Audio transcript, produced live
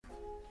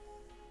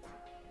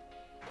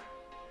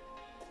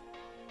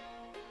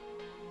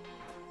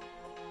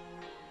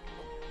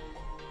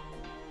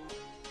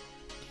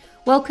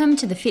Welcome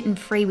to the Fit and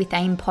Free with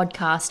AIM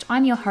podcast.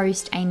 I'm your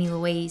host, Amy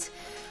Louise.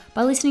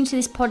 By listening to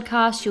this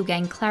podcast, you'll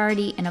gain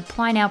clarity and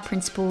apply our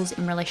principles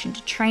in relation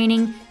to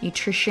training,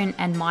 nutrition,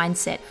 and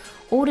mindset,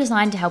 all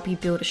designed to help you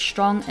build a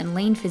strong and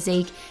lean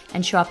physique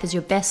and show up as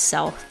your best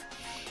self.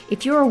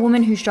 If you're a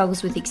woman who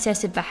struggles with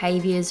excessive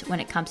behaviors when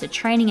it comes to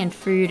training and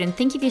food and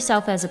think of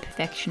yourself as a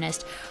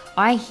perfectionist,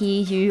 I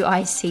hear you,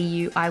 I see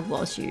you, I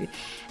was you.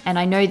 And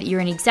I know that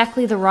you're in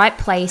exactly the right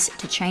place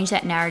to change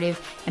that narrative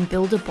and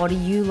build a body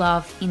you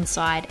love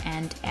inside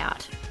and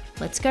out.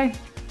 Let's go.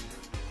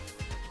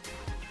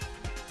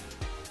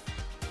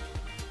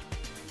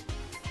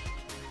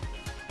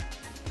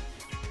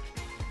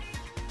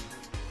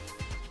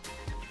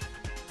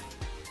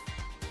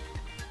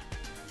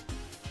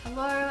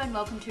 Hello and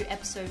welcome to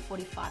episode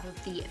 45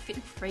 of the Fit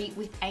and Free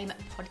with AIM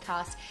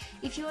podcast.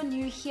 If you're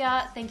new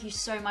here, thank you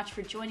so much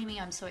for joining me.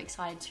 I'm so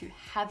excited to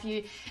have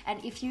you.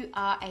 And if you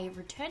are a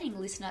returning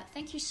listener,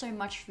 thank you so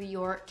much for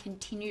your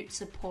continued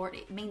support.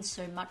 It means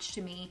so much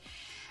to me.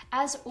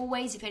 As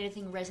always, if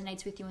anything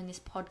resonates with you in this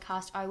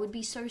podcast, I would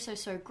be so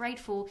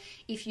grateful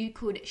if you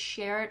could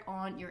share it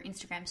on your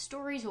Instagram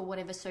stories or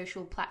whatever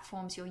social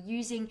platforms you're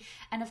using.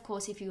 And of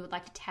course, if you would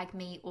like to tag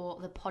me or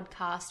the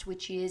podcast,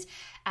 which is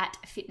at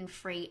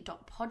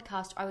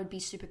fitandfree.podcast, I would be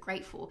super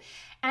grateful.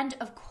 And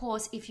of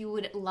course, if you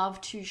would love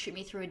to shoot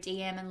me through a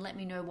DM and let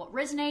me know what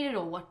resonated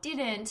or what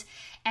didn't,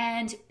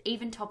 and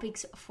even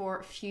topics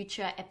for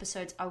future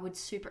episodes, I would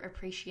super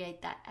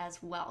appreciate that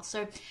as well.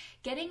 So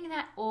getting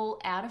that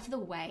all out of the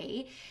way,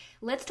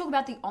 let's talk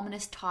about the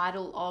ominous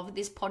title of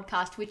this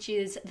podcast, which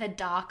is The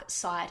Dark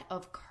Side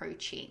of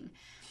Coaching.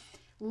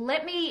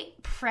 Let me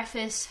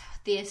preface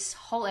this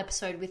whole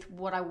episode with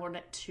what I want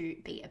it to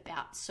be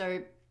about.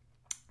 So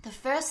the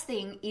first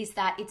thing is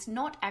that it's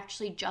not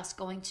actually just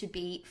going to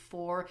be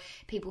for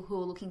people who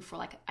are looking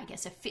for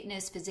a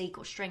fitness, physique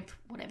or strength,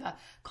 whatever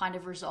kind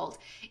of result.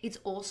 It's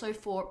also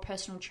for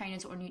personal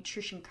trainers or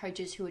nutrition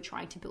coaches who are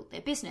trying to build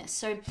their business.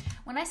 So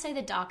when I say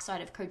the dark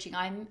side of coaching,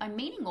 I'm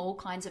meaning all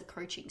kinds of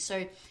coaching.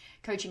 So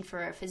coaching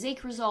for a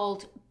physique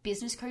result,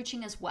 business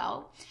coaching as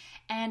well.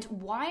 And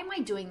why am I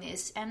doing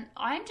this? And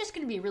I'm just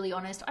going to be really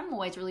honest. I'm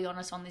always really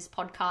honest on this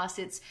podcast.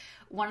 It's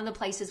one of the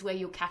places where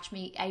you'll catch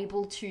me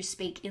able to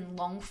speak in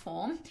long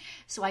form,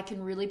 so I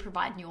can really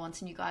provide nuance.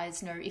 And you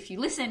guys know, if you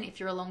listen, if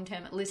you're a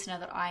long-term listener,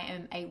 that I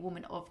am a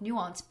woman of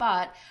nuance.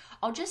 But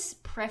I'll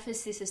just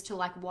preface this as to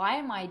why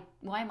am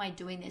I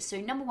doing this? So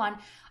number one,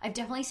 I've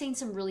definitely seen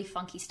some really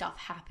funky stuff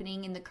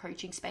happening in the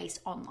coaching space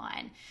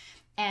online.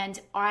 And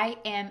I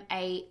am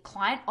a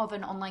client of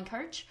an online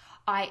coach.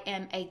 I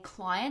am a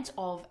client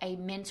of a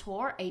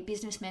mentor, a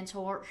business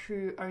mentor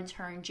who owns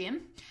her own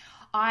gym.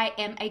 I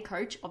am a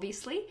coach,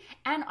 obviously,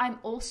 and I'm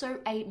also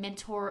a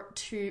mentor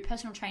to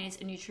personal trainers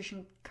and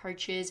nutrition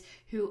coaches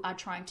who are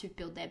trying to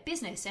build their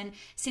business. And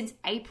since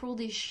April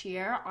this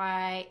year,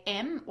 I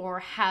am or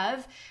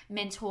have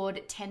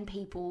mentored 10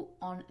 people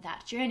on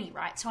that journey,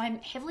 right? So I'm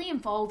heavily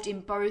involved in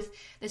both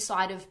the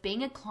side of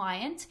being a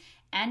client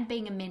and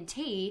being a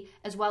mentee,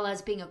 as well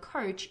as being a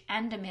coach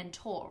and a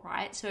mentor,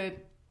 right? So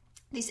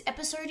this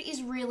episode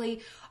is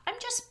really, I'm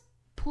just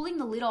pulling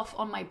the lid off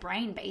on my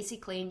brain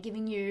basically and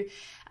giving you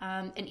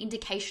an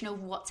indication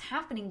of what's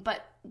happening.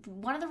 But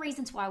one of the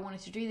reasons why I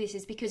wanted to do this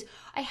is because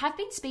I have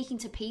been speaking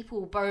to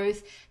people,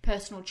 both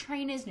personal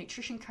trainers,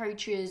 nutrition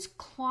coaches,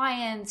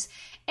 clients,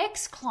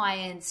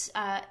 ex-clients.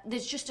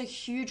 There's just a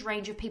huge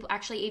range of people,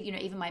 actually,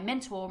 even my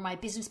mentor, my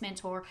business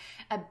mentor,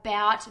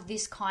 about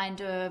this kind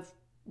of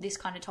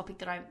topic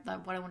that I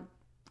want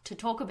to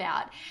talk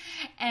about.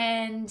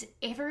 And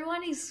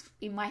everyone is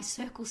in my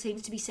circle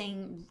seems to be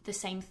saying the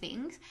same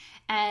things,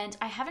 and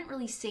I haven't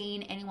really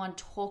seen anyone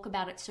talk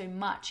about it so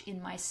much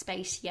in my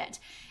space yet.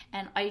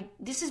 And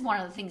this is one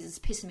of the things that's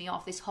pissing me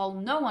off, this whole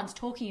no one's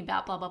talking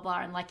about blah blah blah,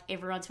 and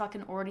everyone's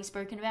fucking already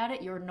spoken about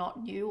it. You're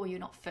not new, or you're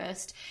not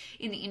first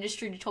in the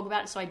industry to talk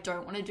about it. So I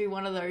don't want to do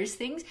one of those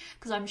things,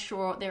 because I'm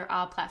sure there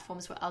are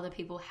platforms where other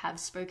people have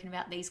spoken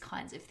about these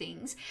kinds of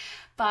things.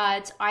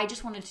 But I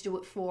just wanted to do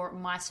it for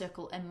my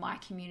circle and my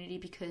community,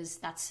 because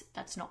that's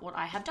not what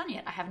I have done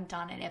yet. I haven't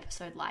done an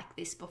episode like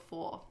this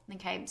before.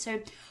 Okay, so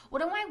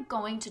what am I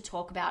going to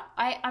talk about?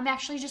 I'm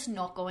actually just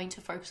not going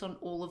to focus on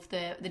all of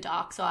the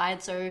dark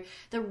side, so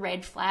the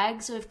red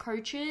flags of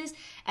coaches.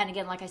 And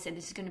again, like I said,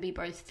 this is going to be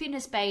both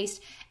fitness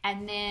based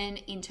and then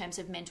in terms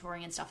of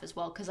mentoring and stuff as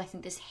well, because I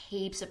think there's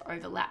heaps of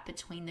overlap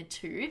between the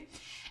two.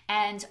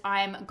 And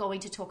I'm going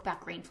to talk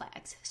about green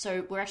flags.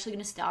 So we're actually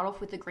going to start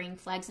off with the green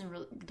flags and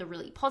the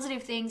really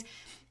positive things,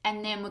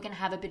 and then we're going to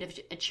have a bit of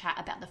a chat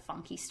about the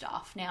funky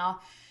stuff. Now,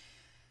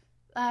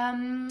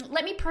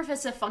 let me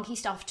preface the funky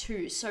stuff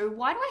too. So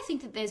why do I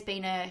think that there's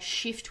been a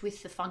shift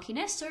with the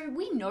funkiness? So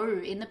we know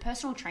in the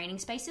personal training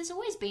space, there's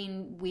always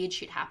been weird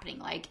shit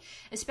happening,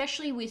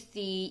 especially with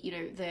the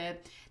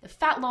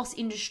fat loss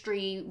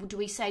industry. Do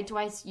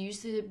I use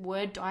the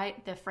word diet,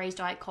 the phrase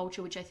diet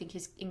culture, which I think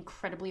is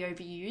incredibly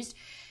overused,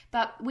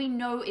 but we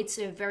know it's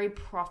a very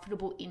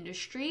profitable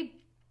industry.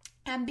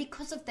 And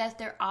because of that,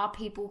 there are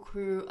people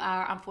who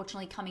are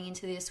unfortunately coming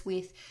into this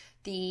with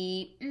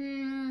the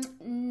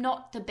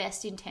not the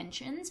best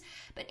intentions.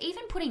 But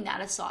even putting that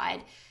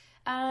aside,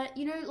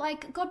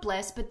 like, God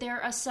bless, but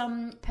there are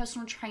some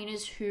personal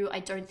trainers who I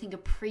don't think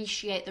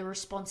appreciate the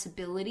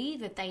responsibility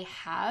that they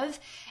have.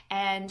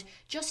 And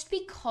just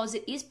because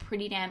it is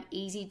pretty damn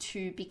easy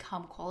to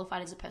become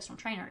qualified as a personal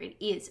trainer, it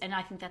is. And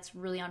I think that's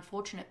really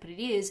unfortunate, but it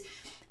is.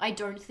 I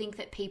don't think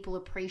that people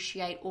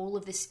appreciate all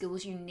of the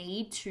skills you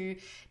need to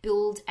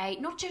build a,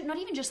 not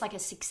even just like a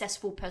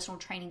successful personal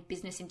training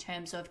business in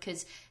terms of,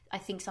 because I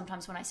think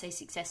sometimes when I say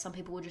success, some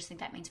people will just think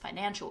that means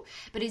financial,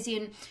 but is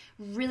in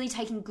really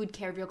taking good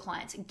care of your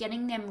clients,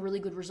 getting them really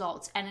good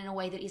results, and in a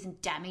way that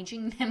isn't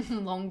damaging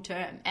them long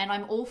term. And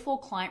I'm all for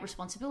client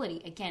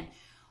responsibility. Again,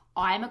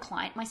 I'm a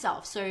client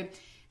myself. So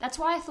that's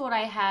why I thought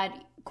I had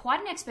quite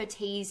an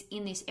expertise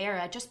in this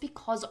area, just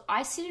because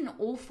I sit in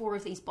all four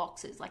of these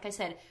boxes. Like I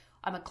said,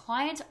 I'm a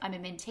client, I'm a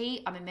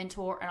mentee, I'm a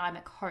mentor, and I'm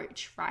a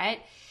coach,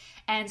 right?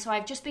 And so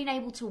I've just been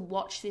able to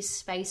watch this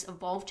space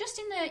evolve just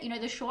in the,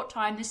 the short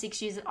time, the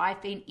 6 years that I've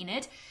been in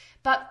it.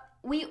 But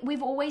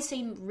we've always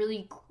seen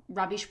really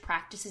rubbish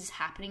practices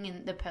happening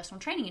in the personal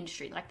training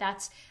industry. Like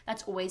that's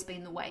always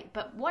been the way.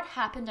 But what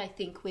happened, I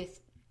think,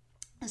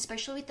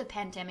 especially with the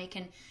pandemic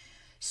and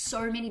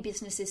so many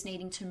businesses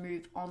needing to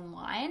move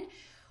online,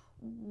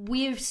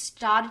 we've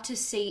started to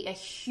see a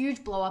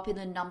huge blow up in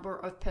the number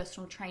of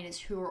personal trainers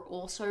who are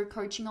also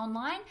coaching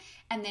online.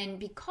 And then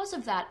because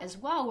of that as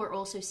well, we're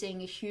also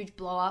seeing a huge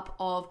blow up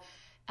of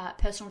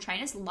personal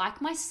trainers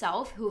like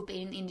myself who have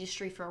been in the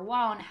industry for a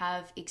while and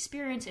have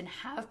experience and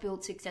have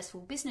built successful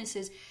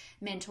businesses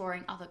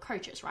mentoring other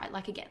coaches, right?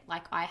 Like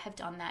I have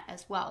done that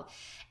as well.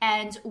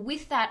 And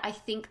with that, I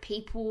think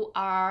people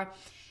are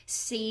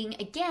seeing,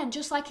 again,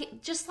 just like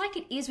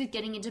it is with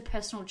getting into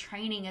personal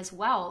training as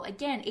well.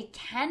 Again, it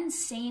can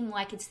seem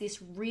like it's this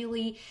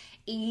really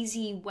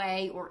easy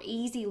way or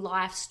easy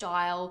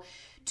lifestyle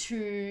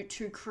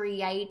to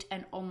create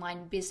an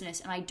online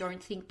business. And I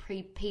don't think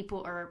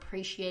people are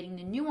appreciating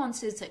the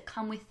nuances that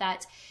come with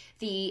that,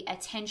 the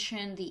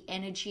attention, the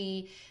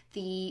energy,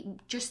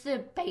 just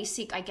the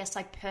basic, I guess,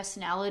 like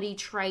personality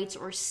traits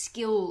or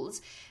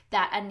skills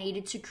that are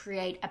needed to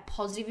create a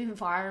positive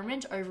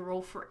environment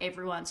overall for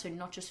everyone. So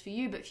not just for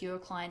you, but for your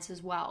clients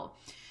as well.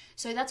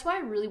 So that's why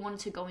I really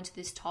wanted to go into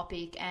this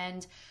topic.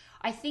 And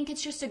I think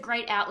it's just a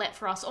great outlet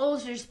for us all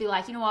to just be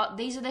like, you know what,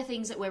 these are the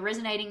things that we're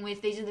resonating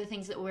with. These are the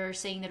things that we're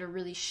seeing that are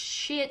really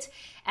shit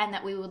and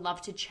that we would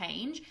love to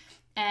change.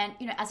 And,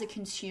 as a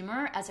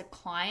consumer, as a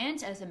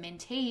client, as a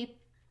mentee,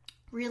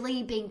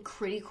 really being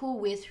critical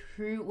with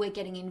who we're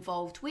getting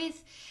involved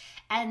with.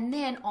 And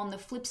then on the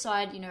flip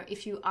side,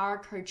 if you are a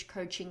coach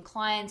coaching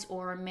clients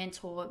or a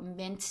mentor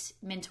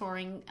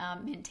mentoring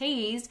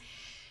mentees,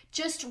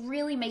 just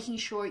really making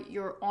sure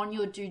you're on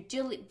your due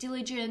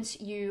diligence,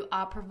 you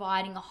are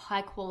providing a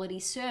high quality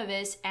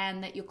service,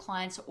 and that your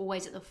clients are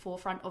always at the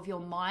forefront of your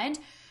mind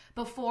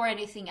before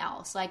anything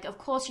else. Like, of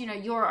course,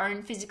 your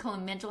own physical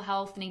and mental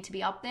health need to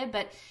be up there,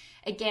 but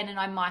again, and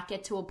I might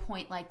get to a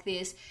point like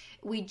this,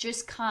 we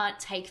just can't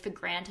take for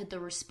granted the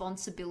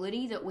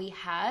responsibility that we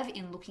have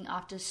in looking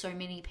after so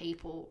many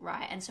people,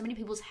 right? And so many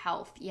people's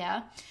health,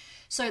 yeah?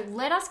 So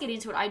let us get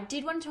into it. I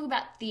did want to talk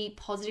about the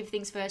positive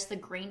things first, the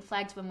green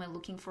flags when we're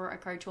looking for a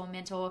coach or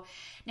mentor.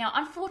 Now,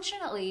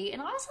 unfortunately,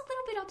 and I was a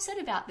little bit upset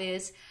about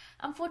this,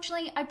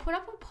 unfortunately, I put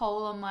up a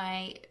poll on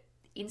my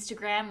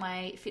Instagram,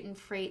 my Fit and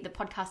Free, the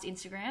podcast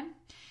Instagram,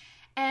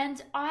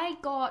 and I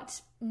got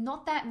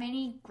not that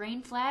many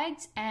green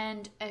flags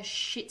and a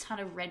shit ton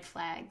of red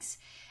flags.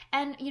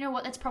 And you know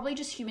what? That's probably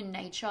just human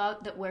nature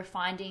that we're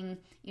finding,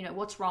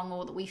 what's wrong,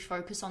 or that we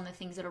focus on the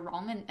things that are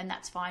wrong, and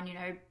that's fine.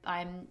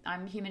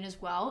 I'm human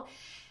as well.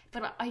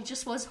 But I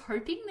just was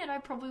hoping that I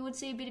probably would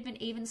see a bit of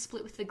an even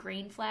split with the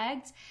green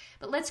flags.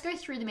 But let's go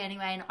through them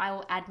anyway, and I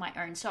will add my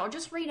own. So I'll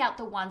just read out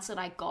the ones that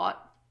I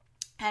got,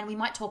 and we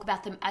might talk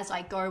about them as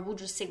I go. We'll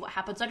just see what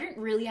happens. I don't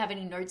really have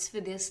any notes for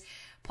this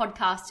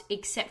podcast,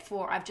 except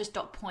for I've just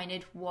dot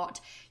pointed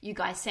what you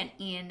guys sent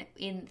in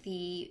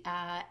the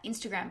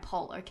Instagram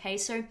poll. Okay,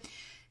 so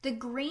the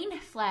green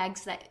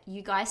flags that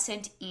you guys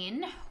sent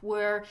in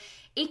were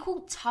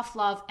equal tough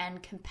love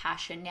and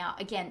compassion. Now,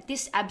 again,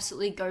 this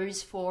absolutely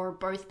goes for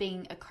both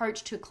being a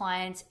coach to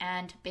clients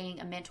and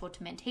being a mentor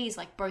to mentees,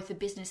 like both the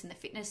business and the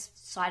fitness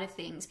side of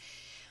things.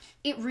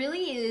 It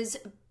really is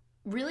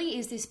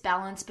this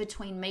balance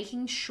between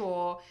making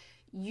sure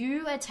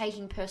you are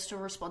taking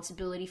personal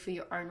responsibility for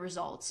your own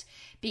results,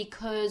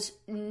 because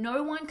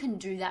no one can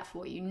do that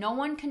for you. No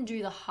one can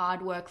do the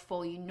hard work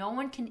for you. No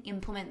one can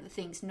implement the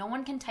things. No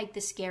one can take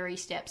the scary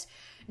steps.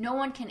 No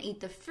one can eat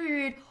the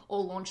food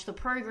or launch the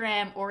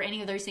program or any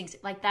of those things.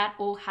 Like, that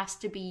all has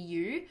to be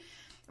you,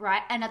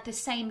 right? And at the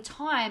same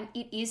time,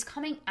 it is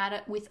coming at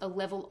it with a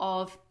level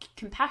of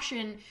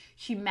compassion,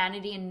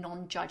 humanity, and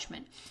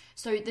non-judgment.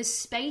 So the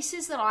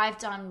spaces that I've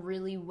done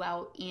really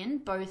well in,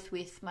 both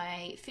with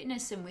my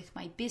fitness and with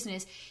my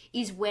business,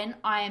 is when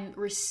I'm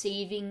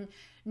receiving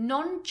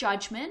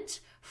non-judgment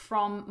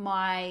from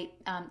my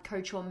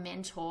coach or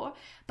mentor,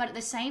 but at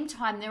the same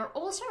time, they're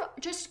also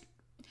just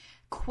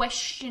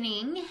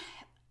questioning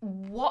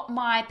what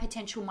my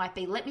potential might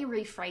be. Let me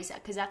rephrase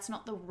that, because that's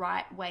not the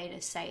right way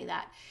to say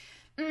that.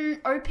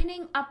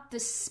 Opening up the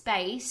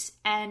space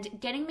and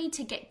getting me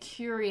to get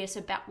curious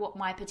about what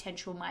my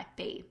potential might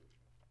be.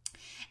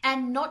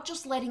 And not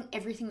just letting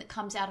everything that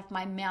comes out of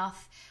my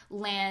mouth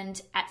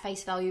land at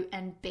face value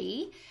and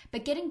be,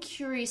 but getting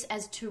curious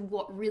as to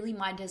what really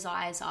my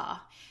desires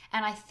are.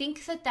 And I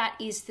think that that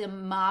is the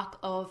mark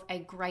of a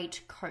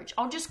great coach.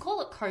 I'll just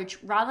call it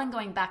coach rather than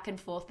going back and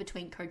forth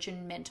between coach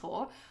and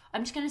mentor.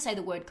 I'm just going to say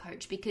the word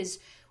coach, because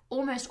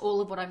almost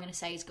all of what I'm going to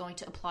say is going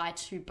to apply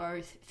to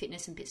both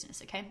fitness and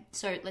business, okay?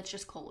 So let's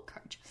just call it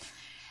coach.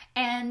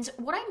 And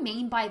what I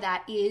mean by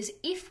that is,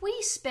 if we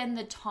spend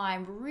the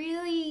time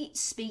really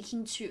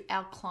speaking to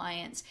our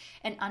clients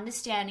and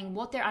understanding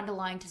what their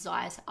underlying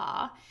desires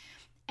are,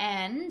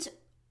 and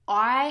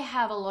I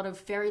have a lot of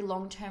very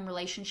long-term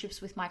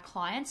relationships with my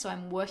clients, so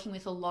I'm working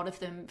with a lot of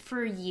them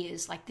for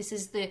years. Like this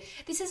is the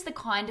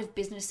kind of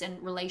business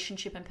and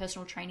relationship and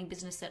personal training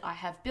business that I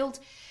have built,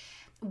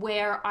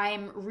 where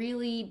I'm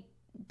really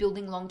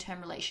building long-term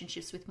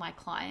relationships with my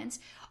clients.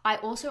 I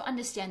also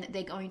understand that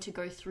they're going to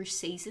go through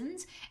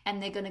seasons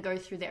and they're going to go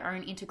through their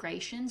own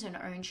integrations and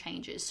own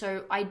changes.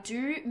 So I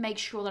do make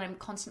sure that I'm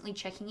constantly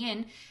checking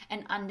in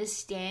and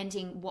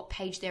understanding what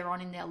page they're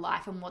on in their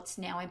life and what's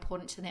now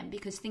important to them,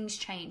 because things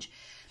change.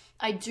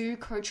 I do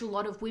coach a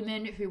lot of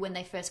women who, when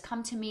they first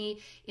come to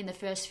me, in the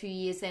first few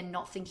years, they're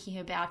not thinking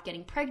about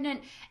getting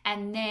pregnant,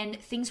 and then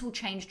things will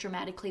change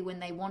dramatically when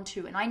they want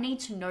to. And I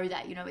need to know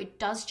that, it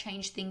does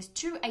change things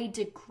to a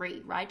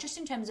degree, right? Just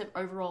in terms of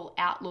overall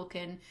outlook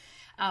and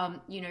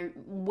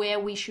where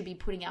we should be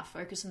putting our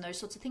focus and those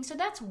sorts of things. So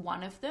that's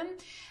one of them.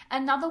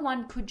 Another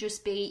one could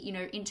just be,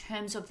 in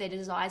terms of their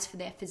desires for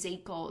their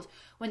physique goals.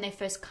 When they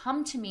first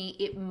come to me,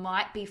 it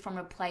might be from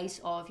a place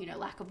of,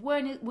 lack of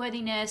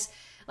worthiness,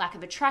 lack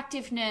of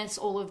attractiveness,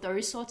 all of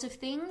those sorts of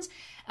things,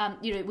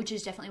 which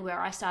is definitely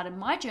where I started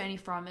my journey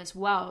from as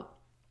well.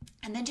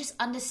 And then just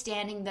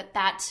understanding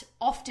that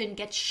often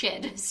gets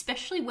shed,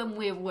 especially when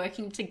we're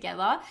working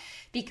together,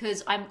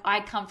 because I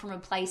come from a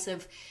place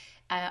of,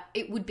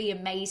 it would be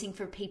amazing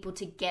for people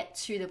to get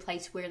to the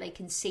place where they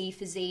can see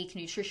physique,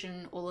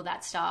 nutrition, all of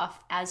that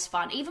stuff as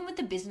fun. Even with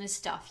the business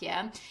stuff,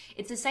 yeah?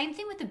 It's the same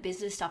thing with the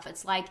business stuff.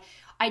 It's like,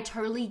 I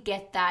totally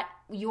get that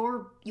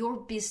your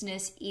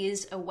business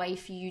is a way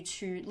for you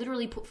to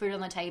literally put food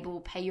on the table,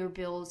 pay your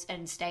bills,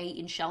 and stay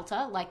in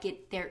shelter.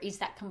 There is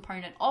that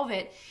component of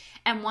it.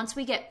 And once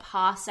we get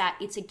past that,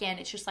 it's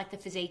just like the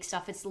physique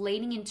stuff. It's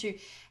leaning into,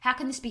 how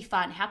can this be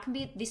fun? How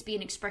can this be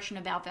an expression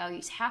of our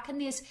values? How can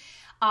this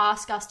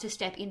ask us to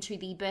step into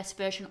the best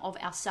version of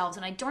ourselves?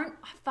 And I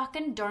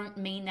fucking don't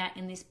mean that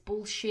in this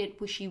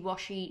bullshit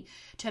wishy-washy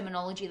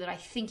terminology that I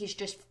think is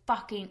just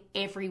fucking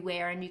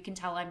everywhere, and you can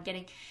tell I'm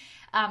getting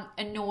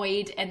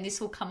annoyed, and this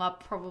will come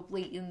up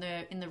probably in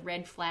the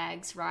red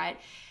flags, right?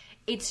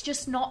 It's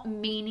just not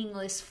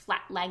meaningless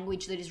flat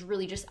language that is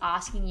really just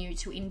asking you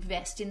to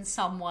invest in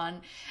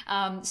someone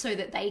so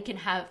that they can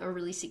have a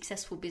really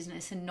successful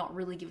business and not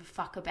really give a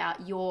fuck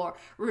about your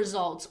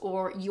results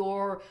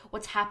or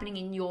what's happening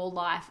in your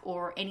life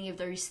or any of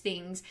those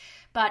things.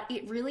 But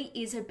it really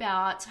is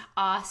about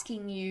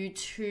asking you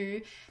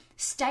to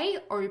stay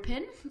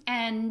open.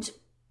 And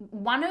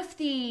one of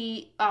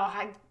the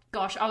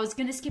gosh, I was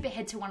going to skip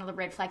ahead to one of the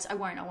red flags. I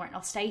won't.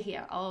 I'll stay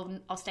here.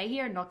 I'll stay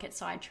here and not get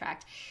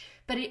sidetracked.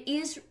 But it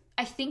is,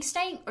 I think,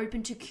 staying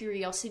open to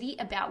curiosity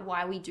about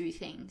why we do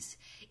things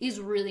is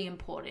really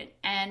important.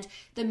 And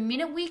the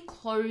minute we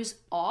close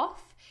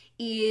off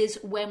is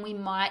when we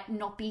might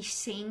not be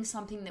seeing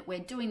something that we're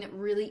doing that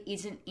really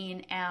isn't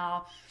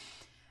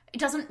it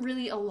doesn't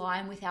really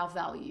align with our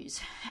values.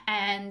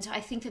 And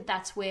I think that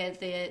that's where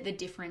the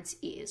difference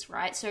is,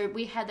 right? So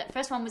we had that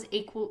first one was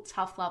equal,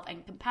 tough love,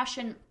 and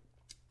compassion.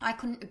 I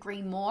couldn't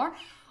agree more.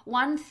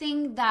 One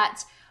thing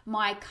that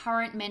my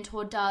current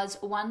mentor does,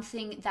 one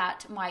thing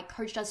that my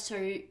coach does, so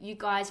you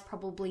guys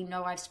probably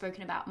know I've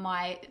spoken about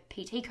my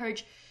PT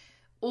coach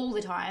all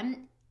the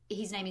time.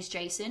 His name is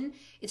Jason.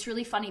 It's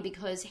really funny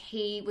because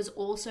he was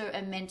also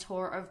a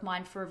mentor of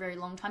mine for a very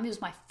long time. He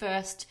was my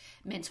first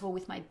mentor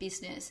with my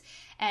business.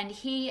 And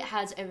he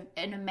has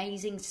an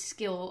amazing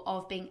skill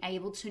of being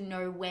able to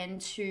know when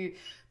to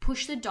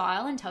push the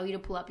dial and tell you to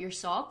pull up your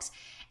socks,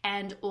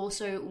 and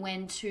also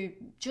when to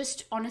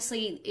just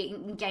honestly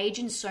engage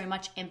in so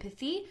much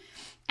empathy.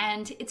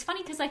 And it's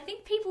funny because I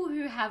think people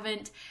who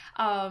haven't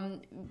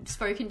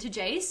spoken to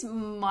Jace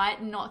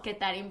might not get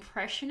that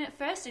impression at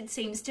first. It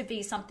seems to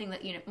be something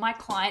that, my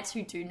clients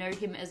who do know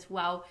him as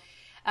well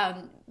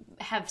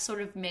have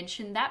sort of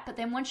mentioned that. But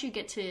then once you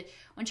get to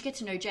know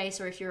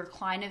Jace, or if you're a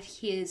client of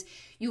his,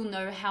 you'll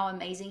know how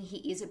amazing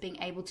he is at being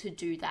able to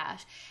do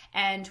that.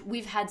 And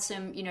we've had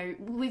some,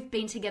 we've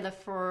been together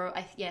for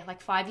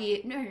like 5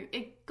 years. No,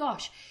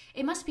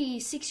 it must be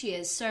 6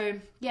 years.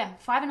 So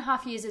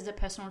 5.5 years as a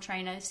personal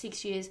trainer,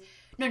 6 years.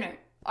 No,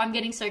 I'm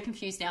getting so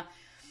confused now.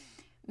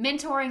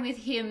 mentoring with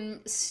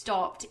him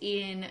stopped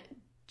in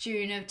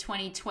June of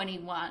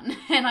 2021,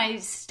 and I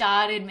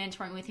started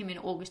mentoring with him in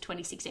August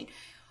 2016.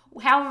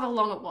 However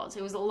long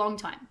it was a long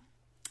time.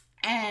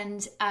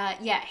 And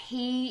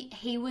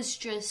he was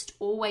just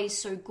always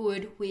so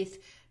good with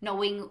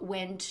knowing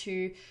when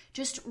to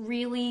just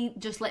really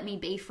just let me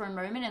be for a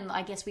moment, and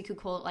I guess we could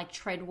call it like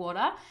tread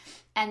water.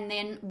 And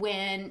then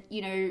when,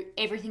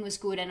 everything was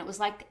good and it was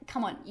like,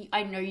 come on,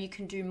 I know you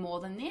can do more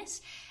than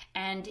this.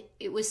 And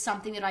it was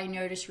something that I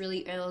noticed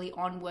really early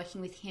on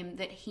working with him,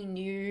 that he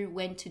knew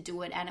when to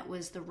do it and it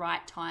was the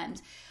right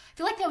times. I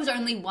feel like there was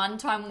only one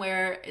time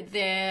where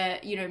there,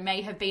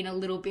 may have been a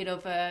little bit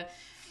of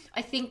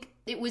I think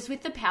it was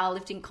with the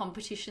powerlifting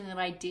competition that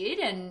I did,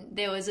 and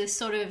there was a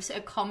sort of a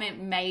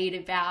comment made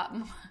about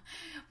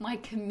my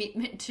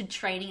commitment to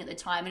training at the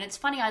time. And it's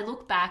funny, I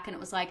look back and it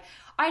was like,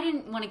 I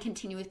didn't want to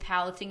continue with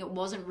powerlifting. It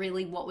wasn't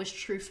really what was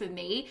true for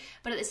me.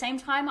 But at the same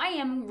time, I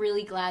am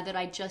really glad that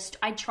I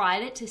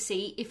tried it to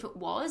see if it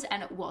was,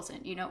 and it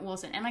wasn't, it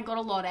wasn't. And I got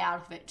a lot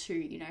out of it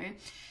too,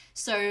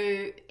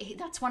 So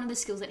that's one of the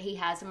skills that he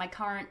has. And my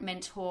current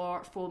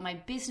mentor for my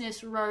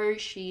business, Ro,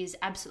 she's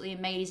absolutely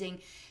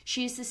amazing.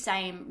 She's the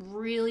same,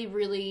 really,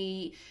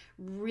 really,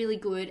 really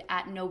good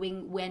at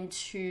knowing when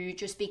to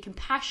just be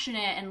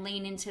compassionate and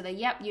lean into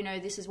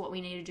this is what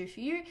we need to do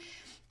for you.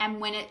 And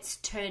when it's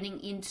turning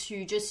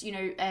into just,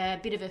 a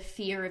bit of a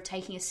fear of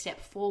taking a step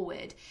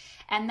forward.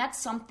 And that's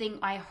something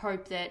I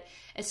hope that,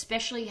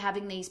 especially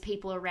having these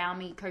people around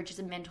me, coaches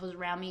and mentors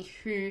around me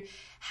who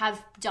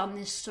have done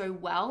this so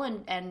well,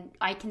 and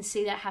I can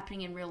see that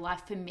happening in real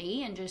life for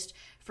me, and just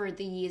for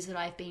the years that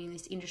I've been in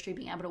this industry,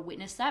 being able to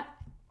witness that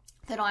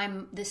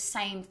I'm the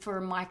same for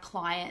my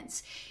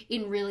clients,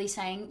 in really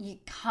saying,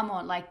 come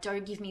on, like,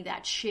 don't give me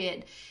that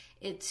shit.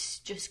 It's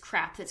just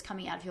crap that's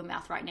coming out of your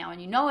mouth right now,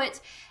 and you know it.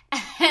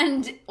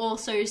 And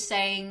also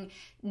saying,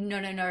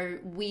 no,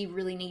 we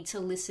really need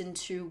to listen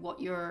to what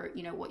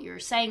you're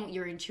saying,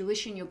 your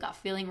intuition, your gut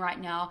feeling right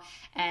now,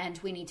 and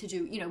we need to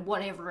do,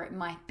 whatever it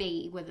might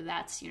be, whether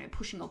that's,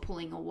 pushing or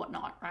pulling or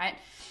whatnot, right?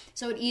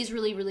 So it is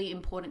really, really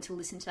important to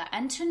listen to that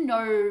and to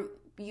know.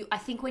 I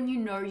think when you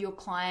know your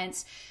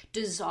clients'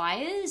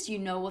 desires, you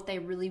know what they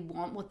really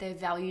want, what their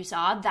values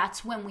are,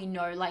 that's when we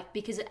know,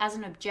 because as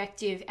an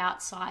objective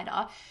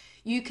outsider,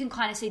 you can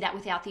kind of see that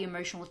without the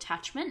emotional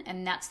attachment,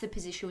 and that's the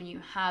position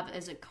you have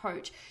as a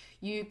coach.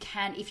 You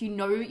can, if you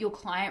know your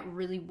client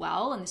really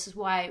well, and this is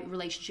why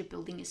relationship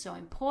building is so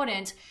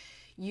important,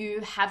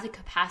 you have the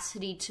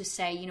capacity to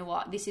say, you know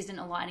what, this isn't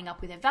aligning up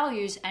with their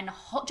values, and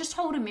just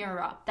hold a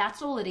mirror up.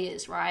 That's all it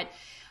is, right?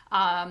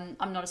 I'm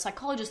not a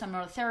psychologist, I'm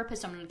not a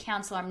therapist, I'm not a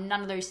counselor, I'm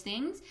none of those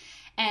things.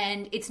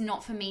 And it's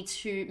not for me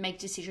to make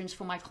decisions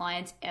for my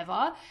clients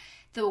ever.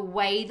 The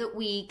way that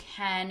we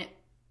can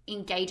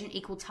engage in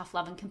equal tough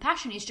love and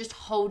compassion is just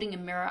holding a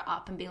mirror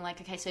up and being like,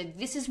 okay, so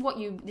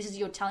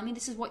you're telling me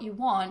this is what you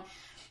want,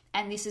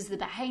 and this is the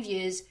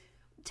behaviors.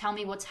 Tell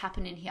me what's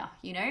happening here,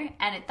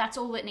 and that's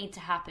all that needs to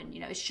happen.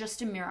 It's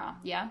just a mirror.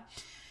 Yeah.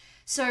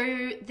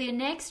 So the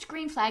next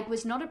green flag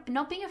was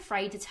not being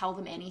afraid to tell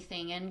them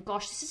anything. And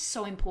gosh, this is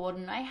so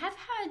important. I have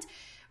had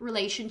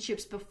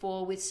relationships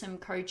before with some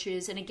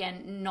coaches, and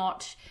again,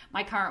 not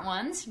my current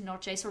ones,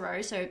 not Jason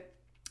Rowe. So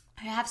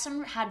I have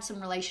had some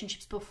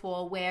relationships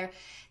before where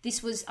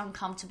this was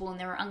uncomfortable, and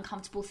there were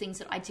uncomfortable things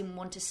that I didn't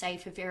want to say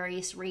for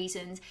various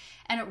reasons,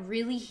 and it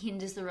really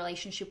hinders the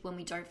relationship when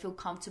we don't feel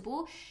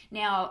comfortable.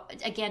 Now,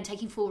 again,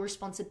 taking full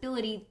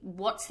responsibility,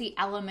 what's the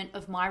element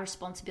of my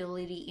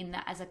responsibility in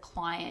that as a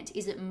client?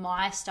 Is it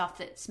my stuff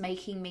that's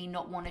making me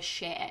not want to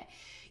share?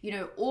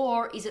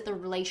 Or is it the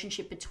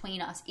relationship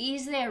between us?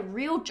 Is there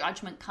real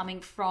judgment coming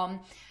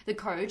from the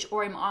coach,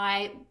 or am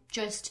I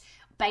just,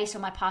 based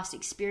on my past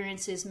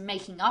experiences,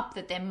 making up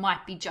that there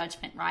might be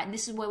judgment, right? And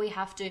this is where we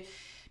have to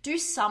do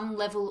some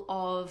level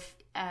of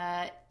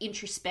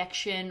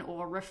introspection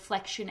or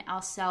reflection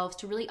ourselves,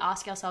 to really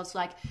ask ourselves,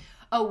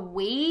 are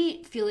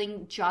we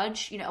feeling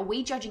judged? Are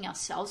we judging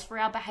ourselves for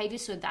our behavior,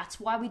 so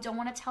that's why we don't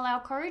want to tell our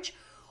coach?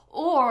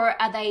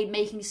 Or are they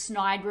making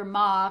snide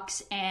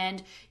remarks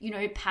and,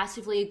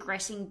 passively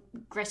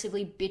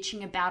aggressively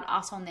bitching about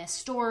us on their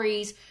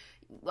stories,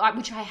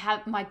 which I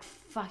have, my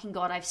fucking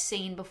God, I've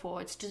seen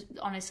before. It's just,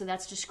 honestly,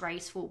 that's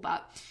disgraceful.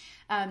 But,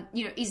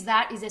 is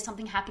there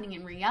something happening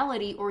in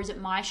reality, or is it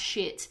my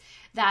shit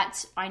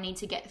that I need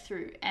to get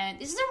through? And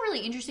this is a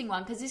really interesting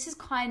one, because this is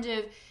kind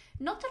of,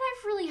 not that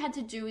I've really had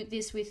to do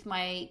this with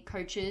my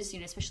coaches,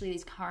 especially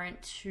these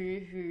current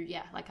two who,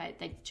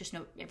 they just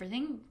know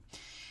everything.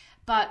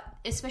 But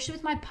especially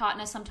with my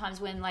partner,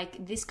 sometimes when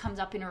this comes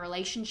up in a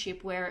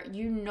relationship where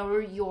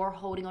you're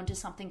holding on to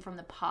something from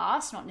the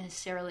past, not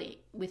necessarily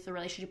with the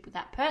relationship with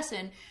that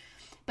person,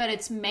 but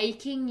it's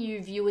making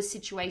you view a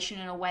situation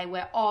in a way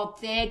where,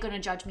 they're going to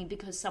judge me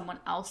because someone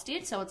else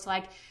did. So it's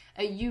like,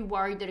 are you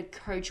worried that a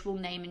coach will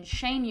name and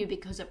shame you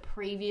because a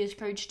previous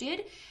coach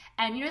did?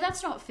 And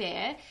that's not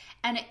fair.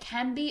 And it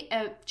can be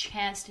a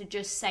chance to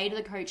just say to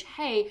the coach,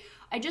 hey,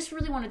 I just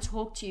really want to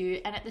talk to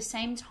you. And at the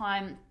same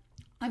time,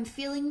 I'm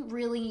feeling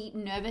really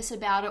nervous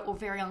about it or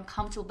very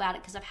uncomfortable about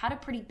it because I've had a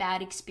pretty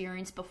bad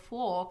experience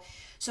before.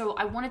 So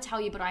I want to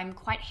tell you, but I'm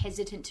quite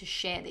hesitant to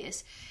share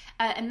this.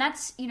 And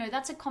that's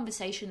a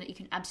conversation that you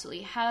can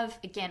absolutely have.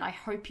 Again, I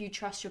hope you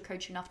trust your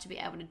coach enough to be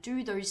able to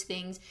do those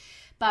things.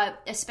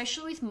 But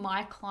especially with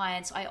my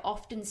clients, I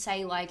often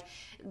say, like,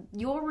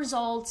 your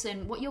results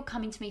and what you're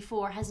coming to me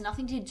for has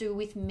nothing to do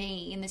with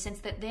me, in the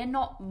sense that they're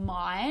not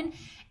mine,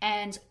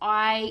 and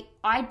I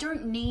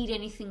don't need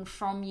anything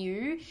from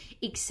you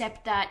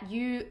except that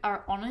you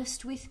are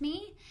honest with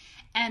me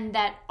and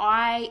that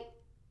I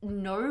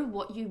know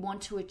what you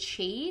want to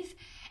achieve.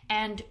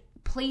 And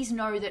please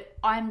know that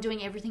I'm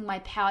doing everything in my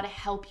power to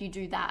help you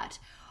do that.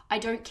 I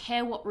don't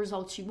care what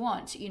results you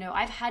want.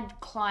 I've had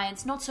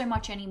clients, not so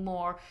much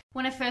anymore.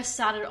 When I first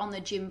started on the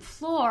gym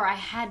floor, I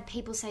had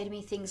people say to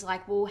me things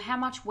like, well, how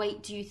much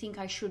weight do you think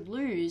I should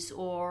lose?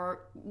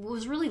 Or it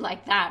was really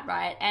like that,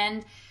 right?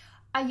 And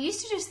I used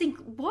to just think,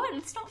 what?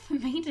 It's not for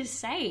me to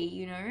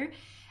say,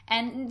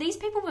 And these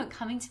people weren't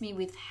coming to me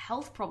with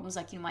health problems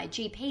like, my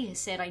GP has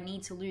said I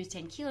need to lose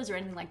 10 kilos or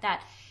anything like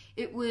that.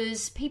 It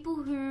was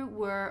people who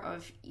were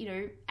of,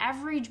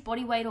 average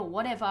body weight or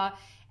whatever.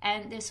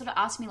 And they're sort of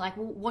asking me like,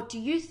 well, what do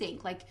you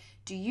think? Like,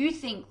 do you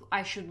think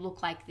I should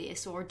look like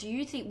this? Or what do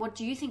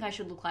you think I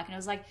should look like? And I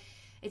was like,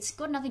 it's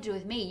got nothing to do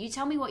with me. You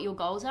tell me what your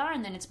goals are,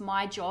 and then it's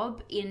my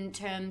job in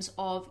terms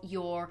of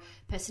your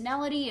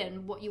personality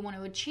and what you want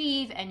to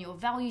achieve and your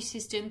value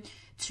system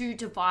to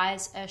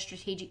devise a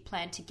strategic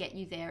plan to get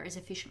you there as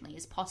efficiently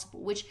as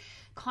possible, which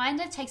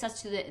kind of takes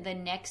us to the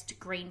next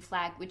green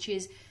flag, which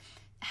is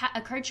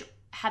a coach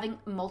having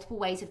multiple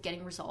ways of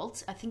getting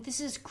results. I think this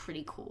is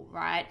critical,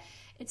 right?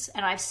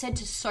 And I've said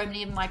to so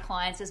many of my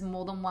clients, there's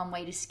more than one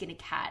way to skin a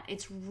cat.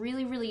 It's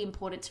really, really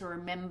important to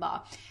remember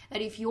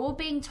that if you're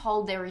being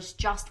told there is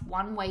just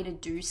one way to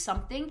do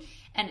something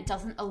and it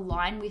doesn't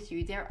align with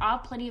you, there are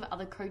plenty of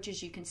other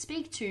coaches you can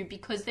speak to,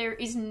 because there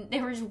is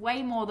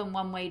way more than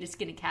one way to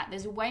skin a cat.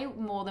 There's way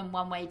more than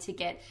one way to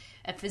get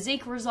a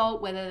physique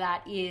result, whether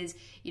that is,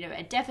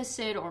 a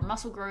deficit or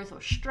muscle growth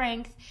or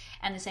strength.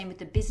 And the same with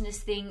the business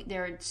thing.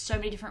 There are so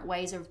many different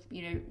ways of,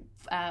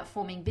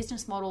 forming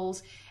business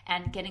models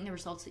and getting the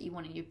results that you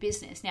want in your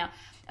business. Now,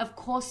 of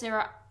course, there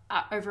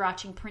are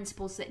overarching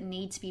principles that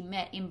need to be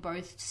met in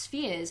both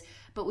spheres,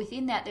 but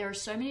within that, there are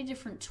so many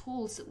different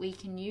tools that we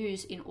can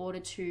use in order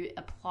to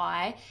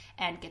apply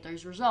and get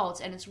those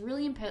results. And it's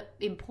really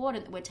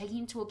important that we're taking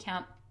into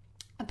account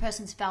a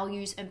person's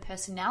values and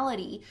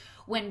personality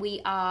when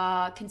we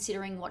are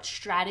considering what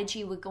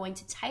strategy we're going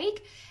to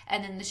take,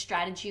 and then the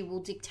strategy will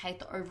dictate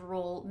the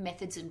overall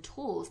methods and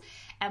tools.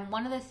 And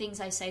one of the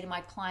things I say to my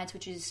clients,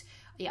 which is,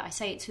 I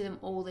say it to them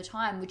all the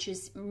time, which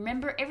is,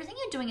 remember, everything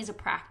you're doing is a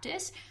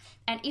practice.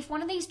 And if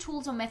one of these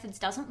tools or methods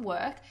doesn't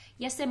work,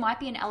 yes, there might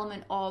be an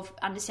element of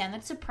understand that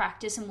it's a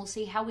practice and we'll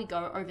see how we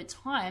go over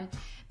time.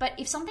 But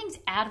if something's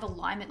out of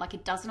alignment, like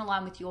it doesn't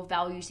align with your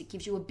values, it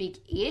gives you a big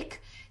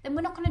ick, then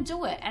we're not going to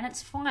do it, and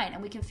it's fine,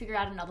 and we can figure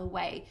out another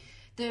way.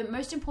 The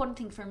most important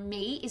thing for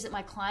me is that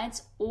my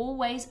clients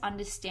always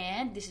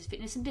understand, this is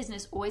fitness and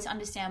business, always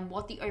understand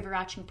what the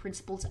overarching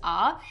principles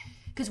are.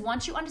 Because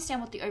once you understand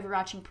what the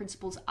overarching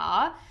principles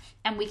are,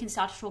 and we can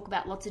start to talk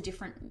about lots of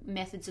different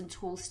methods and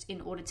tools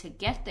in order to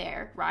get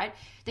there, right?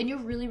 Then you're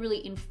really,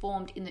 really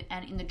informed in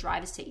the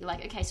driver's seat. You're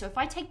like, okay, so if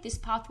I take this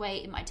pathway,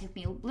 it might take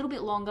me a little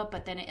bit longer,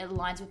 but then it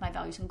aligns with my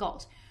values and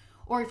goals.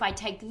 Or if I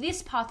take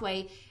this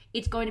pathway,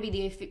 it's going to be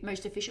the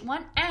most efficient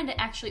one, and it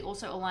actually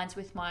also aligns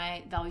with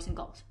my values and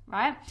goals,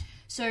 right?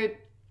 So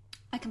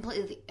I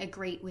completely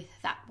agree with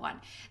that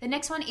one. The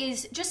next one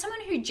is just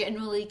someone who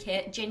genuinely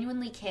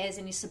cares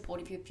and is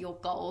supportive of your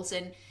goals.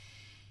 And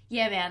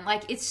yeah, man,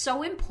 like, it's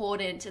so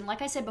important. And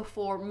like I said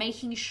before,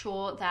 making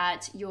sure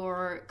that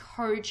your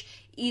coach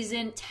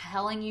isn't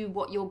telling you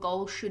what your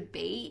goal should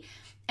be.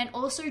 And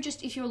also,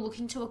 just if you're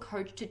looking to a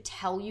coach to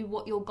tell you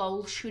what your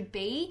goal should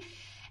be,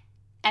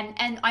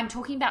 and I'm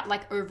talking about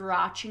like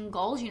overarching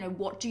goals,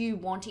 what do you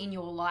want in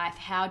your life?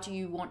 How do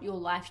you want your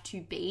life to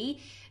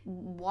be?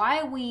 Why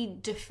are we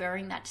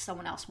deferring that to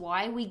someone else?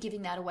 Why are we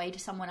giving that away to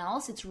someone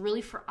else? It's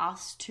really for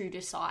us to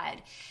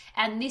decide.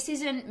 And this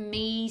isn't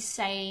me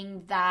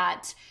saying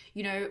that,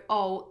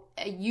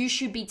 you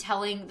should be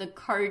telling the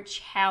coach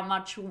how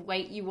much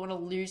weight you want to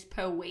lose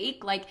per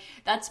week. Like,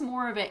 that's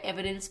more of an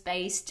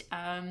evidence-based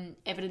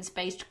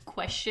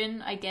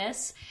question, I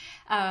guess.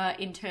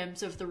 In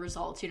terms of the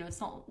results,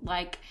 it's not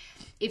like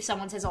if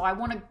someone says, I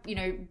want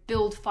to,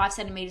 build 5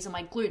 centimeters on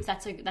my glutes,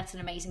 that's an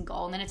amazing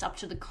goal. And then it's up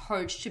to the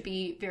coach to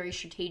be very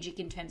strategic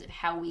in terms of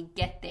how we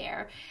get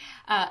there.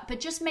 But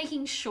just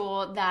making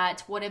sure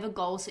that whatever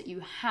goals that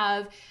you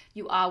have,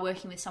 you are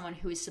working with someone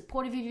who is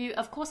supportive of you.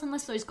 Of course,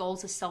 unless those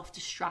goals are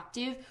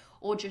self-destructive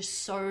or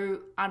just so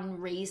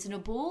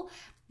unreasonable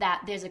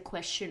that there's a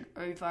question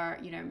over,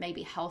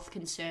 maybe health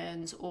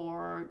concerns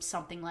or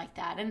something like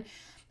that. And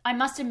I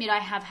must admit, I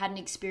have had an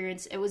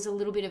experience. It was a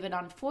little bit of an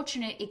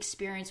unfortunate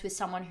experience with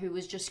someone who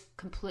was just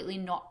completely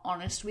not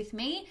honest with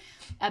me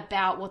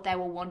about what they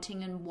were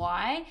wanting and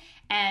why.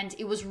 And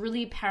it was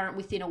really apparent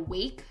within a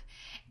week.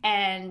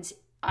 And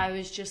I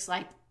was just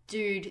like,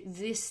 dude,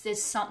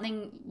 there's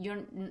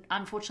something,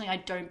 unfortunately, I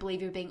don't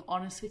believe you're being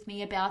honest with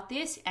me about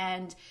this.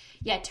 And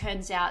yeah, it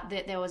turns out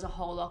that there was a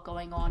whole lot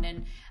going on.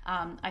 And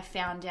I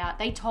found out,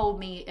 they told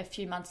me a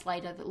few months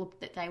later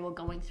that they were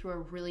going through a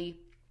really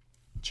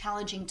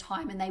challenging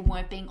time and they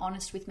weren't being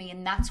honest with me.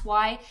 And that's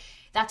why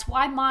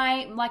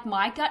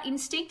my gut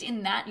instinct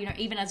in that,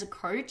 even as a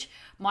coach,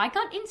 my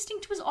gut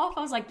instinct was off.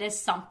 I was like, there's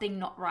something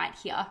not right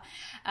here.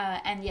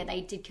 And yeah,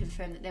 they did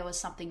confirm that there was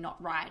something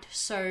not right.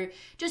 So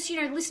just,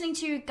 listening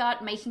to your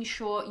gut, making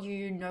sure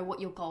you know what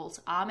your goals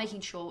are,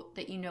 making sure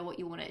that you know what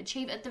you want to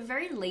achieve, at the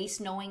very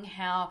least, knowing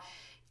how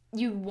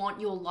you want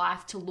your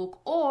life to look,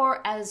 or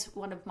as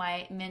one of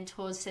my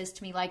mentors says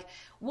to me, like,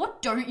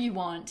 what don't you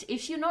want?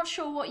 If you're not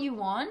sure what you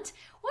want,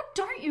 what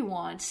don't you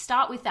want?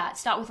 Start with that.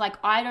 Start with like,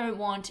 I don't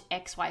want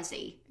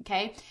XYZ,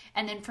 okay?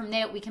 And then from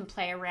there, we can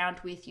play around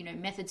with,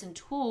 methods and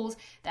tools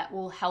that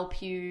will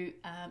help you,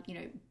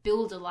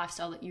 build a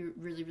lifestyle that you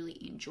really, really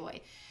enjoy.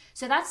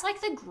 So that's like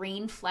the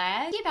green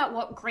flag. About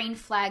what green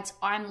flags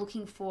I'm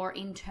looking for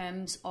in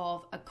terms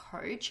of a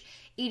coach.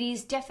 It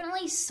is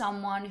definitely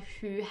someone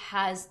who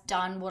has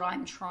done what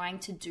I'm trying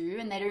to do,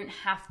 and they don't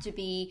have to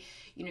be,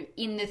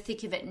 in the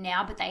thick of it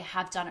now, but they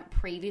have done it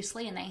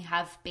previously and they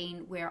have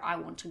been where I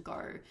want to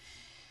go.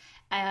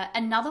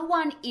 Another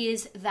one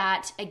is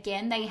that,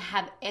 again, they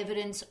have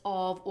evidence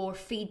of or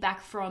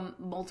feedback from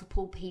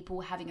multiple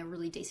people having a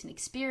really decent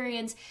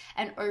experience,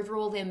 and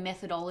overall their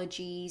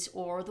methodologies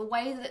or the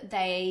way that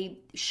they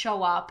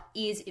show up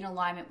is in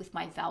alignment with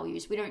my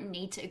values. We don't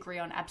need to agree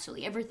on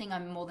absolutely everything.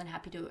 I'm more than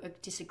happy to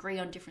disagree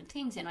on different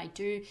things, and I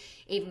do,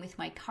 even with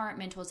my current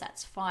mentors,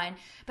 that's fine.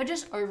 But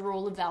just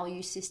overall, the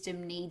value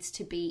system needs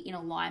to be in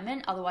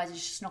alignment. Otherwise,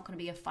 it's just not going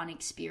to be a fun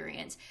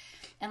experience.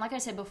 And like I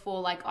said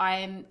before, like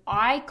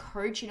I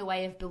coach in a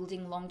way of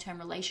building long-term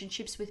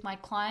relationships with my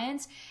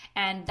clients.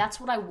 And that's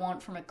what I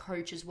want from a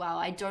coach as well.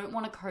 I don't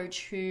want a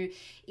coach who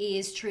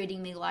is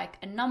treating me like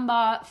a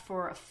number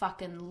for a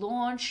fucking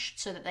launch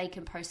so that they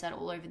can post that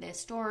all over their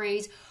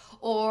stories,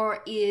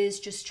 or is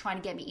just trying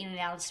to get me in and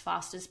out as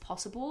fast as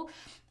possible.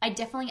 I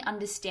definitely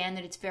understand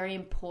that it's very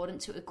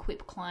important to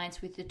equip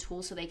clients with the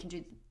tools so they can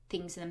do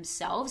things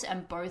themselves.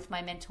 And both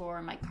my mentor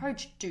and my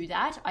coach do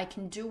that. I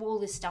can do all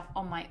this stuff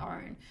on my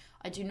own.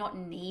 I do not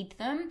need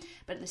them,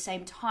 but at the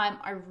same time,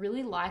 I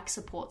really like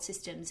support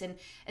systems, and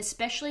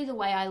especially the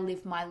way I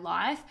live my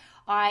life.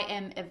 I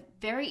am a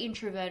very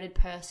introverted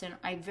person.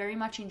 I very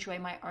much enjoy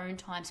my own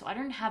time, so I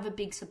don't have a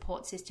big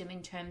support system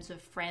in terms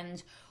of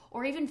friends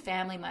or even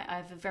family. I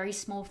have a very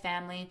small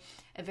family,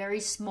 a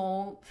very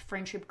small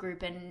friendship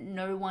group, and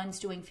no one's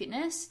doing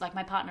fitness. Like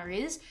my partner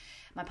is.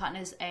 My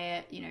partner's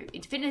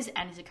into fitness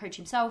and is a coach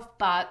himself,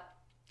 but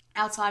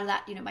outside of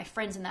that, my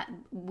friends and that,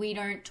 we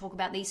don't talk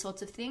about these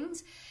sorts of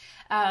things.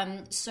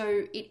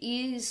 So it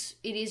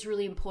is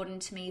really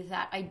important to me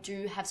that I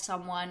do have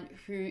someone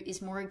who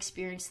is more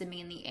experienced than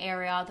me in the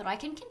area, that I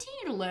can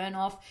continue to learn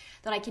off,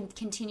 that I can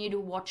continue to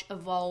watch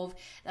evolve,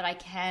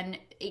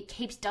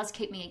 does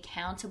keep me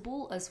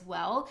accountable as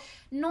well.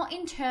 Not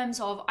in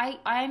terms of,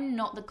 I'm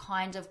not the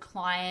kind of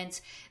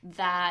client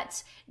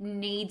that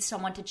needs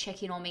someone to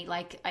check in on me.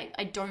 Like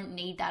I don't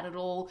need that at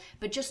all,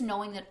 but just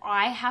knowing that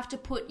I have to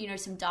put,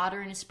 some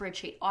data in a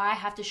spreadsheet. I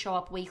have to show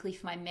up weekly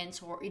for my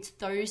mentor. It's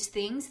those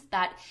things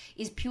that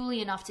is purely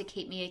enough to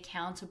keep me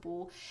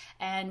accountable.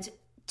 And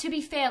to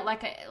be fair,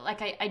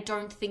 I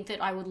don't think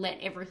that I would let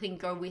everything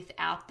go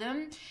without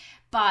them,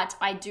 but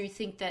I do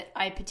think that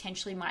I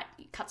potentially might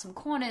cut some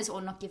corners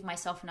or not give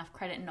myself enough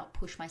credit and not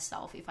push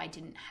myself if I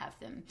didn't have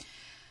them.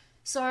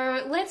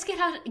 So let's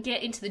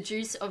get into the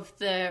juice of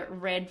the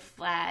red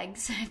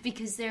flags,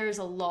 because there is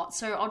a lot.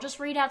 So I'll just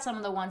read out some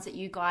of the ones that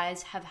you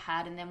guys have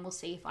had, and then we'll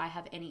see if I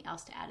have any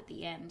else to add at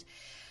the end.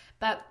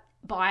 But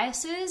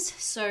biases.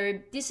 So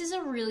this is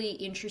a really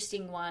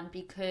interesting one,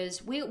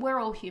 because we're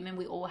all human.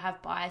 We all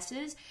have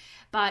biases,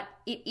 but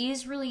it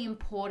is really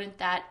important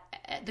that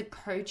the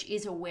coach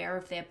is aware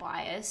of their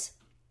bias,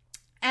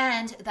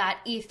 and that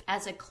if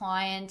as a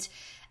client,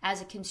 as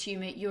a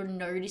consumer, you're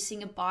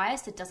noticing a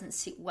bias that doesn't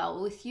sit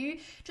well with you,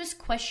 just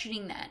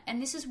questioning that.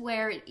 And this is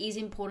where it is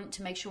important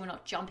to make sure we're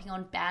not jumping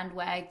on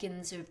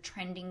bandwagons of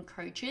trending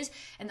coaches,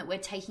 and that we're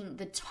taking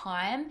the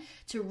time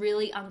to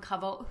really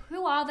uncover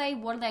who are they,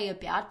 what are they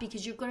about,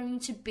 because you're going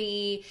to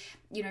be,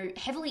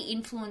 heavily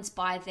influenced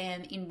by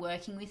them in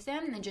working with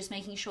them, and just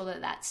making sure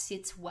that that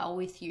sits well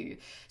with you.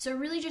 So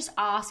really just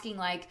asking,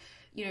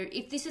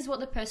 if this is what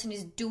the person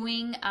is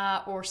doing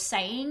or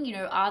saying,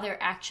 are their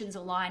actions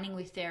aligning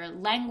with their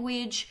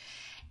language,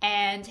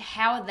 and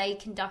how are they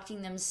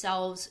conducting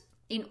themselves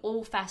in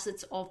all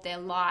facets of their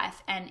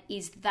life? And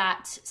is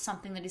that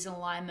something that is in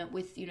alignment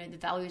with, the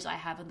values I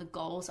have and the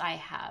goals I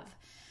have?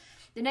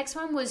 The next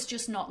one was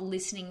just not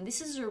listening.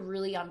 This is a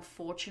really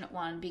unfortunate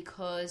one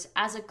because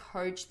as a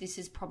coach, this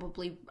is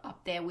probably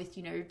up there with,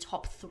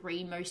 top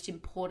 3 most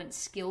important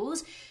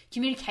skills.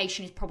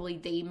 Communication is probably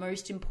the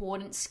most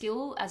important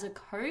skill as a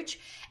coach.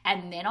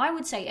 And then I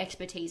would say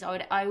expertise.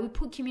 I would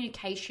put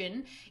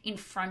communication in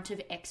front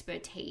of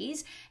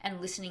expertise, and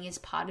listening is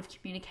part of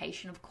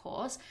communication, of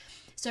course.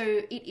 So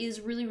it is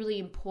really, really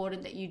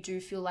important that you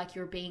do feel like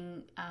you're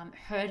being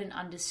heard and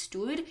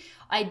understood.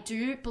 I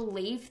do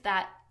believe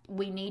that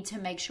we need to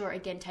make sure,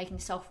 again, taking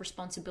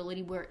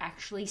self-responsibility, we're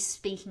actually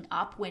speaking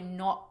up. We're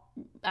not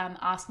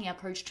asking our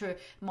coach to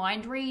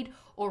mind read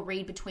or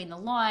read between the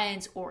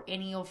lines or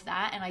any of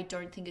that. And I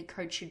don't think a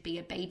coach should be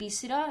a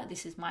babysitter.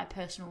 This is my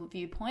personal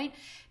viewpoint.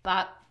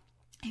 But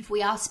if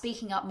we are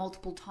speaking up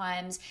multiple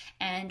times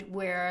and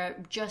we're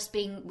just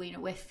being,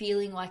 we're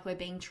feeling like we're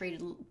being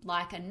treated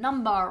like a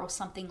number or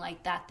something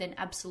like that, then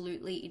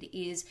absolutely it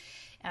is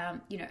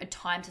a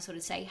time to sort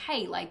of say,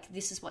 hey, like,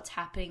 this is what's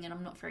happening and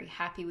I'm not very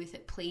happy with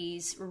it.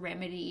 Please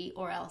remedy,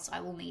 or else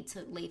I will need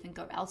to leave and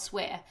go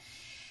elsewhere.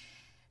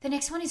 The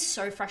next one is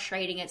so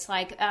frustrating. It's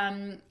like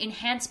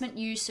enhancement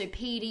use, so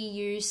PED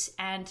use,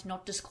 and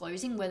not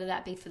disclosing, whether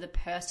that be for the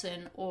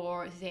person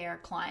or their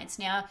clients.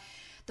 Now,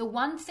 the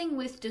one thing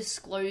with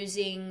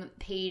disclosing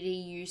PED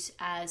use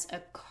as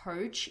a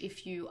coach,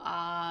 if you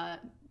are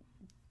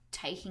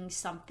taking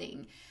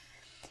something,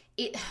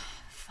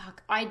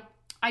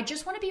 I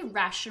just want to be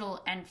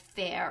rational and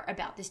fair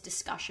about this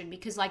discussion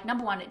because, like,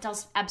 number one, it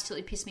does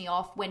absolutely piss me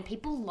off when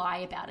people lie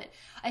about it.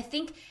 I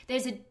think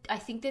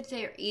that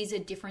there is a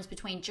difference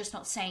between just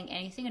not saying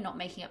anything and not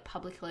making it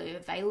publicly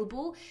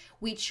available,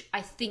 which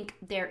I think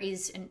there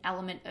is an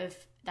element of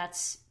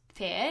that's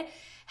fair.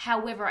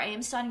 However, I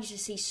am starting to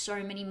see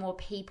so many more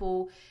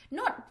people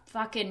not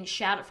fucking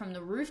shout it from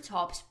the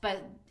rooftops,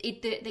 but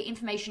the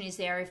information is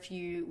there if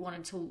you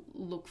wanted to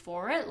look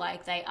for it.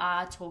 Like, they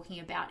are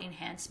talking about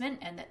enhancement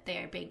and that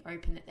they're being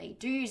open that they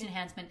do use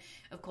enhancement,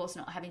 of course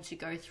not having to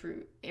go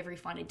through every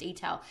finer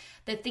detail.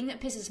 The thing that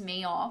pisses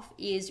me off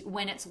is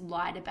when it's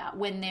lied about,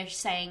 when they're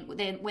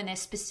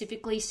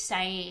specifically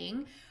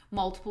saying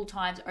multiple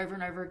times over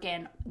and over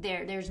again,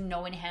 there's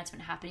no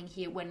enhancement happening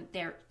here when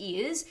there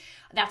is.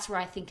 That's where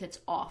I think it's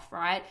off,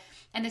 right?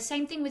 And the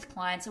same thing with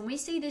clients, and we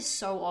see this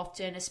so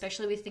often,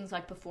 especially with things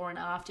like before and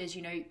afters.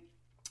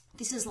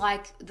 This is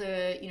like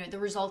the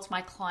results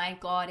my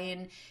client got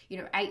in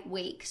 8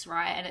 weeks,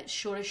 right? And it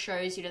sort of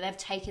shows they've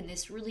taken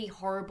this really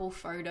horrible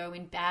photo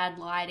in bad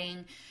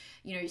lighting,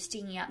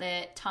 sticking out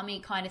their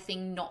tummy kind of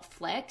thing, not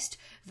flexed,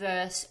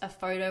 versus a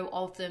photo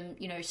of them,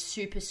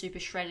 super, super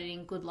shredded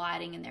in good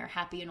lighting and they're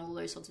happy and all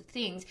those sorts of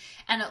things.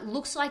 And it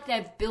looks like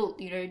they've built,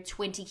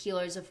 20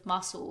 kilos of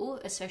muscle,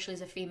 especially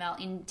as a female,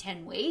 in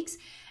 10 weeks.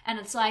 And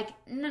it's like,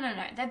 no.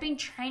 They've been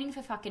training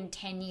for fucking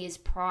 10 years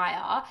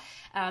prior.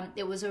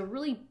 It was a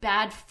really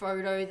bad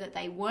photo that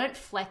they weren't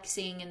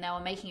flexing and they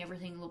were making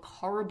everything look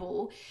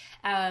horrible.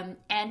 And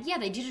yeah,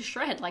 they did a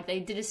shred. Like, they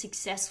did a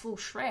successful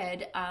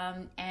shred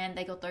and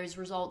they got those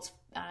results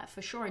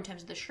for sure in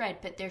terms of the shred.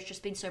 But there's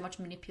just been so much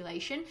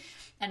manipulation.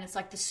 And it's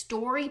like the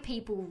story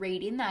people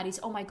read in that is,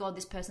 oh my God,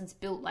 this person's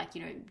built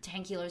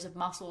 10 kilos of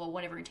muscle or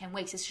whatever in 10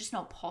 weeks. It's just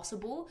not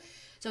possible.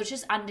 So it's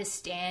just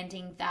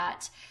understanding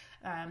that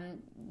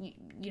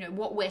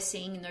what we're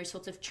seeing in those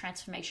sorts of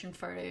transformation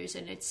photos,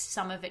 and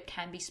some of it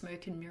can be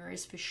smoke and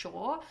mirrors for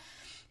sure.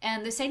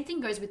 And the same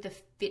thing goes with the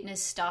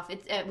fitness stuff,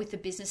 with the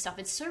business stuff.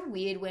 It's so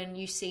weird when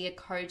you see a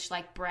coach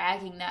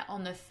bragging that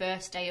on the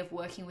first day of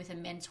working with a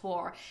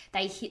mentor,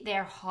 they hit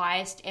their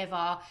highest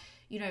ever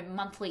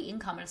monthly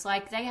income. And it's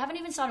like, they haven't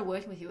even started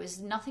working with you. It's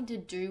nothing to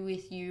do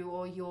with you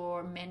or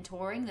your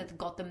mentoring that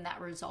got them that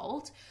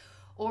result.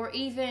 Or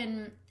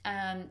even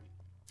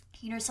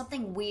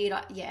something weird.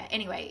 Yeah,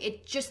 anyway,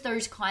 it just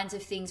those kinds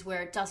of things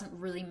where it doesn't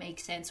really make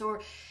sense. Or,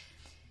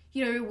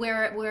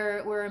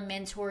 where a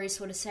mentor is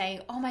sort of saying,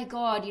 oh my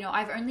God,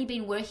 I've only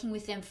been working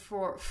with them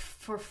for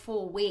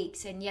 4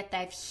 weeks and yet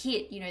they've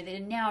hit, they're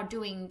now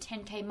doing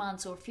 10K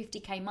months or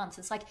 50K months.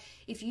 It's like,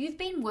 if you've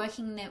been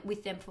working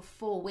with them for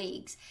 4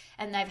 weeks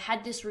and they've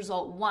had this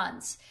result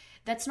once,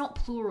 that's not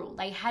plural.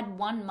 They had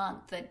 1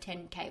 month at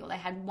 10K or they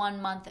had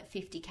 1 month at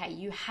 50K.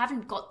 You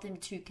haven't got them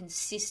to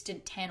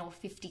consistent 10 or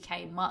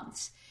 50K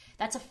months.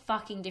 That's a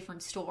fucking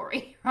different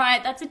story,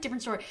 right? That's a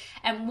different story.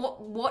 And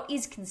what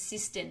is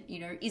consistent?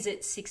 Is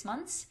it 6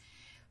 months?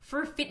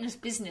 For a fitness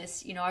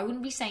business, I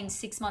wouldn't be saying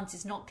 6 months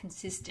is not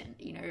consistent.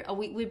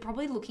 We're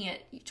probably looking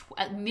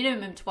at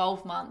minimum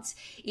 12 months.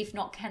 If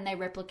not, can they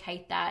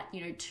replicate that,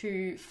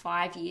 2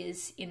 5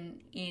 years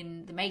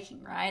in the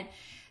making, right?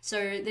 So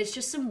there's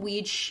just some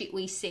weird shit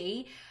we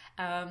see.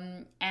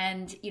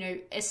 And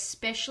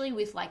especially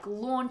with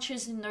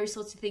launches and those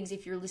sorts of things,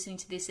 if you're listening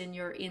to this and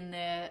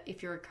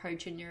if you're a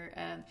coach and you're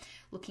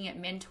looking at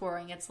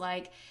mentoring, it's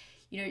like,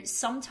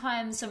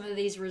 sometimes some of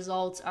these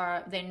results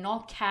they're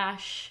not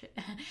cash.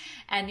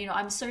 And,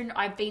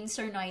 I've been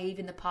so naive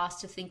in the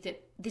past to think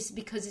that this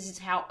is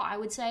how I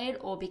would say it,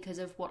 or because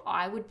of what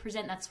I would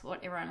present, that's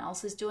what everyone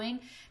else is doing.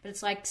 But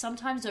it's like,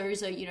 sometimes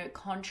those are,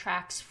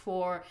 contracts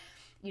for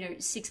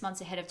 6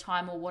 months ahead of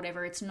time or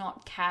whatever. It's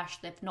not cash.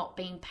 They've not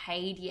been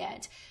paid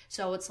yet.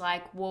 So it's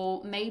like,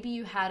 well, maybe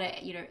you had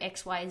a,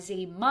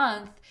 XYZ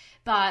month,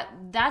 but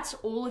that's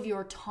all of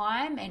your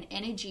time and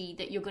energy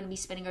that you're going to be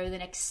spending over the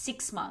next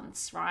 6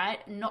 months,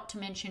 right? Not to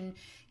mention,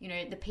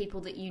 the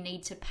people that you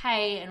need to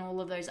pay and all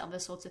of those other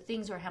sorts of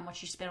things, or how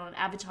much you spend on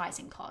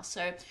advertising costs.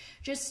 So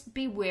just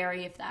be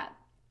wary of that.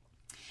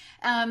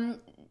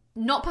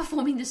 Not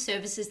performing the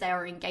services they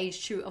are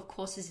engaged to, of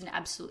course, is an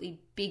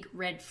absolutely big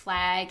red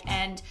flag,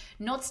 and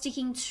not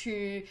sticking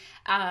to,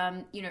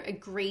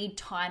 agreed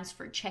times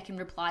for check-in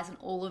replies and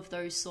all of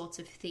those sorts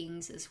of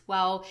things as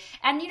well.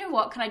 And you know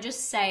what, can I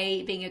just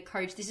say, being a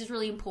coach, this is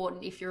really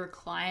important. If you're a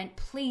client,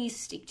 please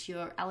stick to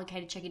your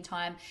allocated check-in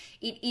time.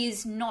 It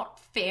is not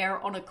fair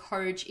on a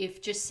coach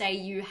if, just say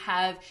you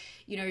have,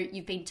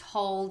 you've been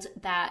told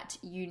that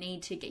you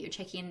need to get your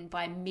check-in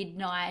by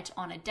midnight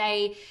on a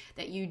day,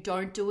 that you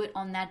don't do it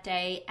on that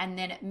day, and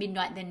then at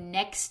midnight the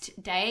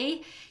next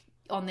day,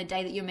 on the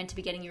day that you're meant to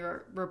be getting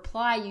your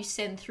reply, you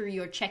send through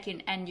your check-in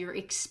and you're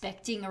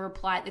expecting a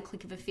reply at the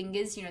click of a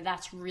fingers.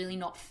 That's really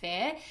not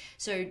fair.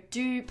 So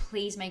do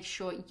please make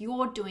sure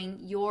you're doing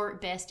your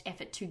best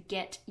effort to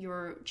get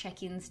your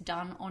check-ins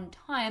done on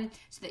time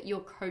so that your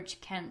coach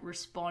can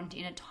respond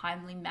in a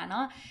timely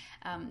manner.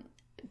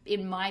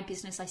 In my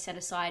business, I set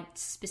aside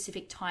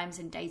specific times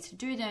and days to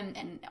do them,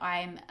 and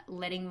I'm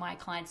letting my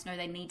clients know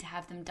they need to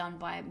have them done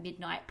by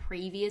midnight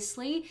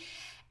previously.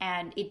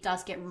 And it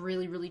does get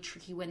really, really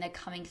tricky when they're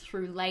coming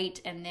through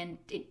late, and then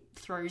it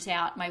throws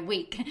out my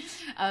week.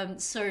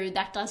 So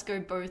that does go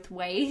both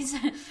ways.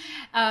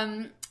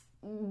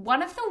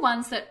 One of the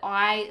ones that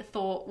I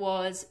thought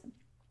was,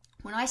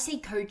 when I see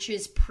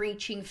coaches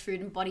preaching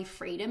food and body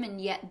freedom, and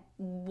yet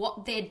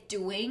what they're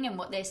doing and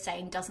what they're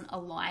saying doesn't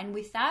align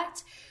with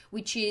that,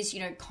 which is,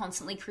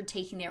 constantly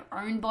critiquing their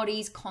own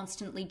bodies,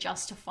 constantly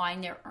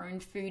justifying their own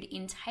food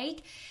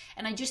intake.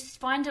 And I just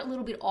find it a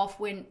little bit off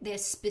when they're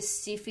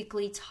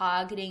specifically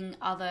targeting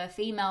other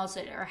females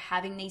that are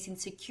having these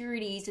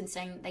insecurities and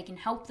saying that they can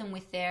help them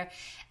with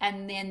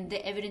and then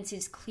the evidence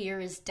is clear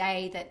as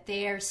day that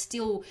they're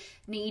still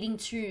needing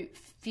to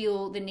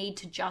feel the need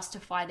to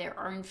justify their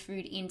own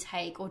food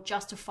intake or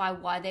justify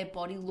why their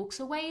body looks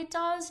the way it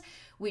does,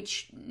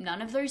 which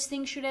none of those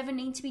things should ever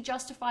need to be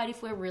justified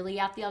if we're really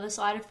at the other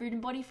side of food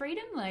and body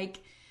freedom.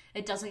 Like,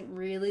 it doesn't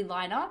really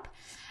line up.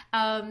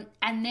 And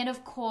then,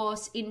 of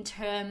course, in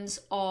terms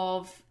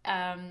of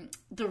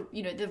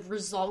the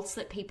results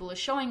that people are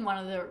showing, one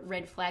of the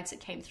red flags that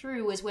came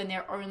through was when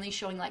they're only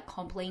showing like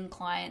comp lean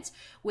clients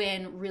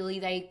when really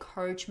they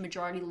coach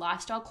majority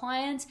lifestyle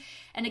clients.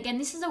 And again,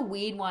 this is a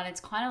weird one. It's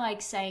kind of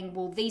like saying,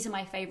 well, these are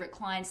my favorite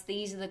clients.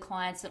 These are the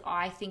clients that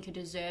I think are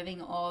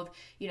deserving of,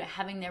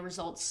 having their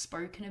results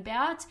spoken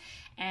about.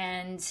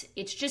 And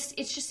it's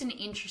just an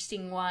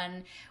interesting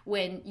one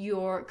when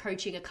you're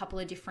coaching a couple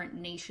of different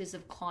niches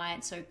of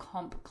clients, so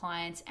comp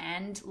clients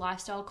and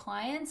lifestyle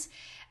clients.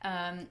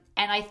 And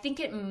I think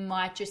it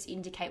might just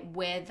indicate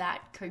where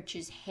that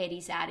coach's head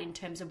is at in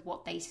terms of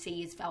what they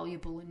see as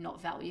valuable and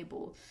not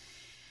valuable.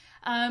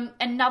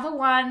 Another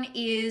one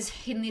is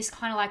in this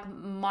kind of like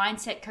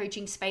mindset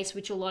coaching space,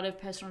 which a lot of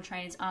personal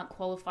trainers aren't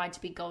qualified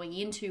to be going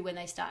into when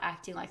they start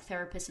acting like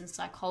therapists and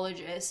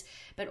psychologists,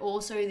 but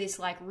also this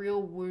like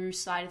real woo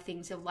side of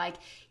things of like,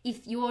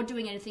 if you're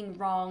doing anything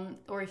wrong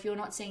or if you're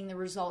not seeing the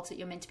results that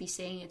you're meant to be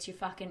seeing, it's your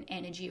fucking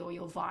energy or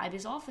your vibe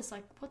is off. It's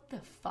like, what the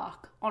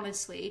fuck,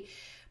 honestly.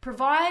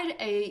 Provide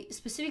a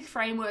specific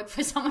framework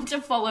for someone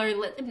to follow,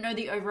 let them know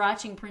the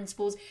overarching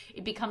principles.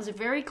 It becomes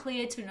very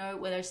clear to know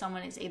whether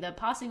someone is either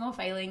passing or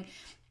failing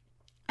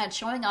at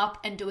showing up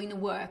and doing the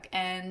work.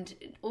 And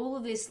all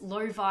of this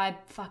low vibe,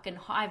 fucking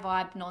high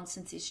vibe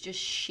nonsense is just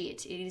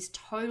shit. It is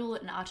total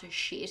and utter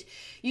shit.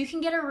 You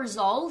can get a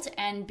result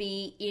and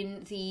be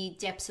in the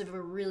depths of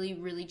a really,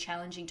 really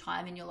challenging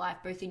time in your life,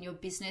 both in your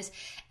business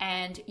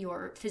and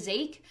your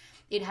physique.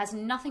 It has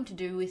nothing to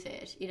do with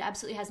it. It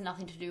absolutely has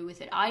nothing to do with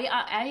it.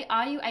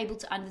 Are you able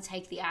to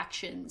undertake the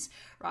actions,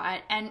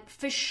 right? And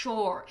for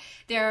sure,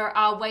 there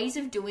are ways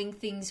of doing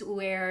things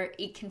where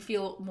it can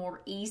feel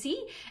more easy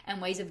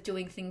and ways of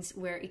doing things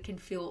where it can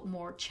feel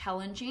more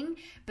challenging.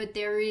 But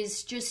there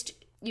is just,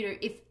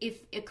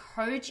 if a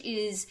coach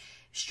is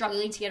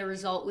struggling to get a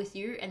result with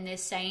you and they're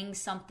saying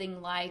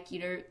something like,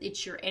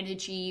 it's your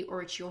energy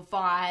or it's your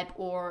vibe,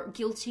 or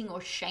guilting or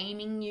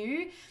shaming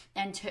you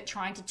and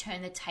trying to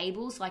turn the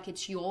tables like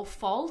it's your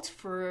fault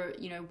for,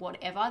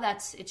 whatever,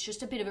 it's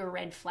just a bit of a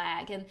red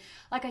flag. And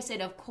like I said,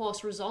 of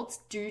course, results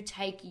do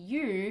take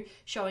you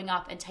showing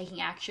up and taking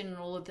action and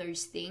all of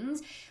those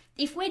things.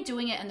 If we're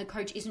doing it and the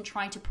coach isn't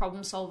trying to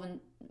problem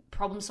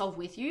solve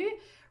with you,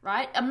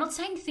 right? I'm not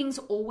saying things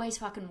always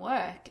fucking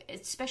work,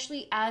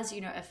 especially as,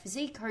 a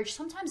physique coach.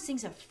 Sometimes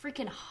things are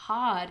freaking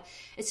hard,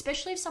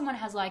 especially if someone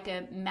has like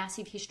a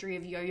massive history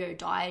of yo-yo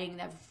dieting.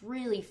 They've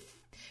really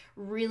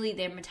really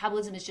their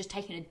metabolism has just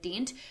taken a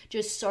dent.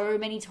 Just so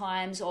many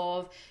times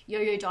of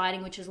yo-yo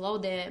dieting, which has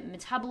lowered their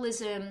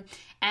metabolism,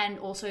 and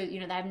also, they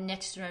have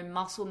next to no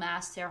muscle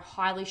mass. They're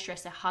highly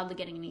stressed. They're hardly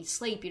getting any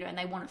sleep, and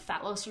they want a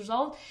fat loss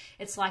result.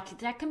 It's like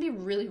that can be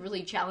really,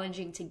 really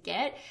challenging to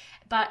get.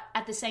 But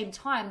at the same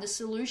time, the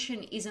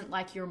solution isn't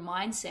like your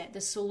mindset.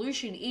 The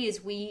solution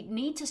is we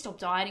need to stop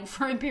dieting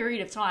for a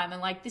period of time.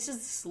 And this is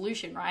the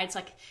solution, right? It's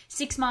like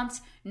 6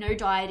 months, no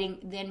dieting,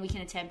 then we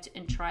can attempt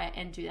and try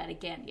and do that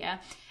again, yeah?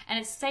 And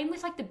it's the same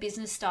with the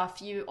business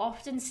stuff. You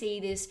often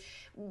see this,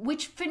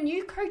 which for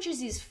new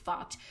coaches is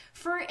fucked.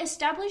 For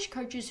established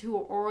coaches who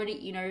are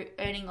already,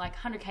 earning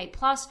 100K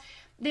plus,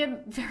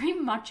 there very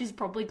much is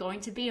probably going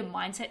to be a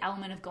mindset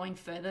element of going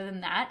further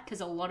than that,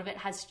 because a lot of it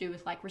has to do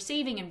with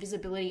receiving and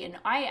visibility. And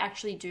I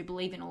actually do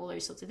believe in all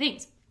those sorts of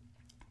things.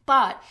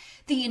 But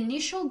the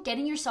initial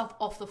getting yourself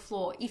off the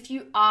floor, if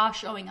you are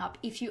showing up,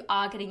 if you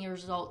are getting your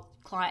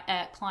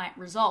client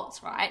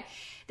results, right,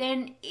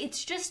 then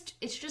it's just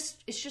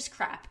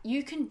crap.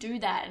 You can do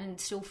that and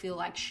still feel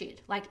like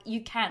shit.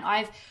 You can.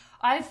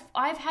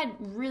 I've had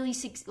really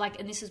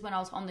and this is when I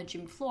was on the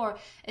gym floor,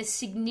 a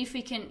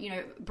significant,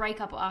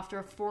 breakup after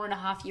a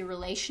 4.5 year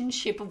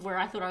relationship of where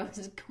I thought I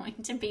was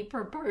going to be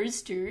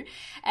proposed to,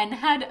 and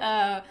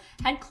had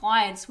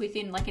clients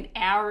within an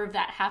hour of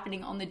that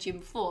happening on the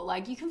gym floor.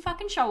 You can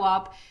fucking show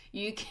up.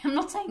 I'm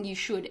not saying you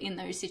should in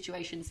those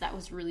situations. That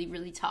was really,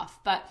 really tough,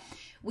 but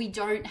we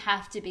don't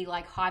have to be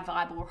high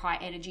vibe or high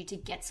energy to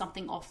get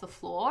something off the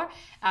floor.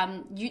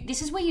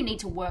 This is where you need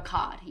to work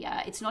hard.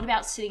 Yeah, it's not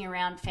about sitting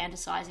around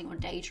fantasizing or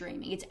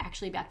daydreaming. It's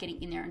actually about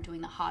getting in there and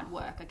doing the hard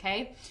work.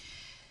 Okay.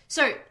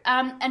 So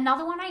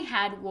another one I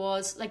had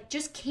was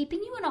just keeping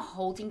you in a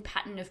holding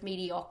pattern of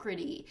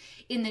mediocrity,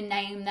 in the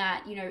name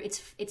that,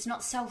 it's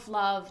not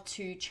self-love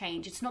to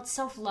change. It's not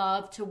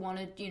self-love to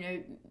want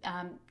to,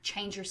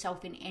 change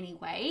yourself in any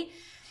way.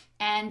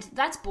 And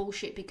that's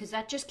bullshit, because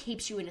that just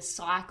keeps you in a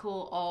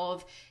cycle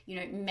of,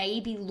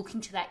 maybe looking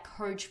to that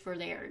coach for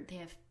their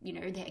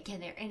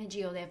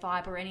energy or their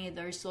vibe or any of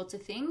those sorts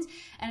of things.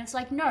 And it's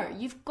no,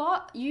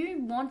 you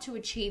want to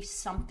achieve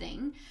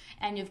something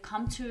and you've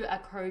come to a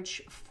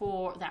coach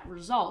for that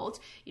result.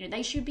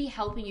 They should be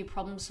helping you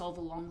problem solve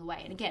along the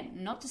way. And again,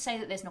 not to say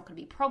that there's not going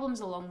to be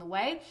problems along the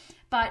way,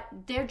 but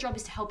their job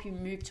is to help you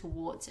move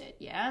towards it.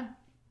 Yeah.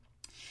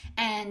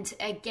 And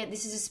again,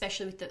 this is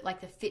especially with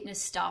the fitness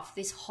stuff,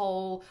 this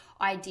whole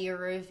idea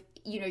of,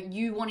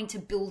 you wanting to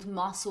build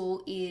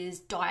muscle is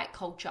diet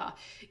culture.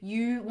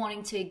 You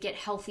wanting to get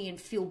healthy and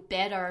feel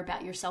better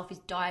about yourself is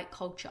diet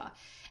culture.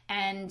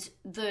 And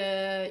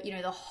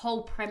the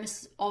whole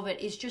premise of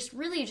it is just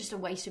really just a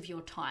waste of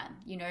your time,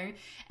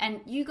 and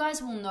you guys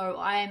will know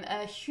I am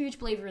a huge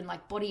believer in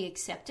body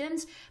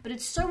acceptance, but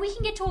it's so we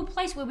can get to a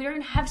place where we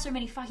don't have so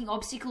many fucking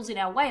obstacles in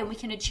our way and we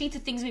can achieve the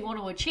things we want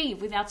to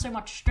achieve without so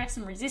much stress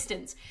and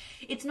resistance.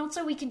 It's not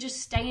so we can just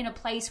stay in a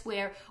place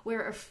where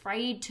we're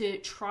afraid to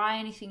try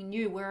anything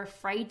new. We're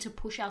afraid to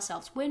push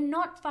ourselves. We're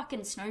not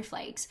fucking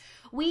snowflakes.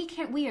 We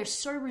are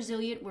so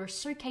resilient. We're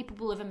so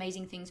capable of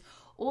amazing things.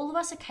 All of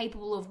us are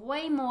capable of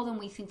way more than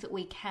we think that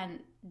we can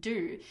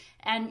do.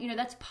 And,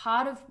 that's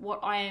part of what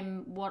I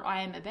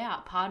am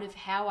about. Part of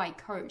how I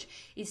coach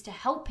is to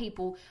help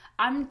people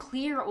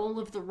unclear all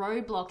of the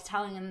roadblocks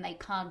telling them they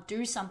can't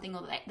do something,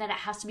 or that it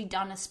has to be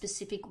done a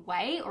specific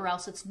way or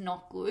else it's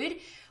not good.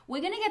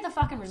 We're going to get the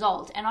fucking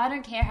result. And I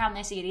don't care how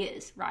messy it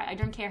is, right? I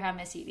don't care how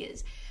messy it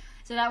is.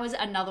 So that was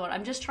another one.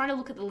 I'm just trying to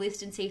look at the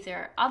list and see if there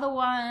are other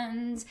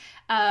ones.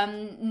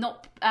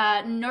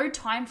 No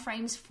time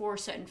frames for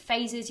certain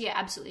phases. Yeah,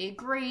 absolutely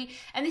agree.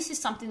 And this is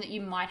something that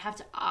you might have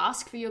to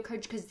ask for your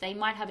coach, because they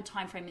might have a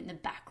time frame in the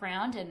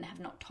background and have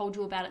not told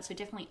you about it. So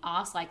definitely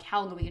ask,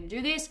 how long are we going to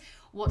do this?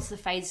 What's the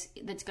phase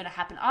that's going to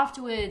happen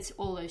afterwards?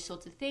 All those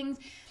sorts of things.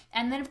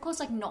 And then, of course,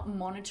 not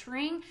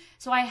monitoring.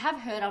 So I have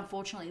heard,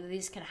 unfortunately, that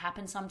this can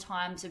happen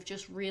sometimes, of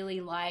just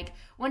really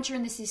once you're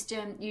in the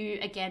system, you,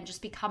 again,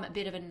 just become a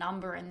bit of a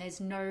number, and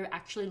there's no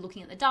actually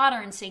looking at the data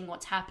and seeing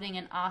what's happening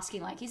and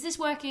asking, is this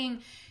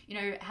working?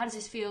 How does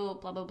this feel?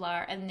 Blah, blah,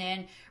 blah. And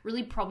then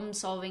really problem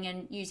solving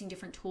and using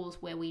different tools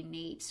where we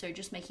need. So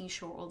just making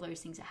sure all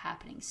those things are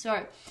happening.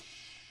 So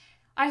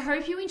I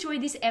hope you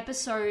enjoyed this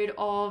episode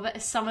of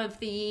some of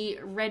the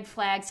red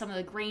flags, some of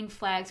the green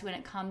flags when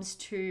it comes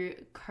to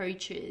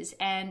coaches.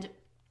 And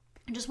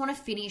I just want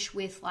to finish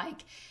with I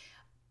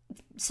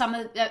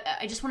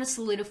just want to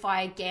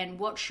solidify again,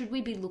 what should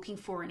we be looking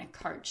for in a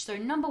coach? So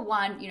number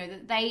one,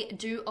 that they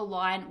do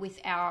align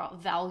with our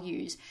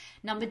values.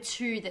 Number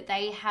two, that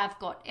they have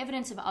got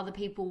evidence of other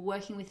people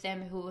working with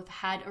them who have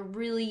had a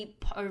really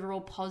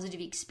overall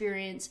positive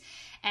experience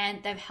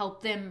and they've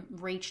helped them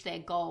reach their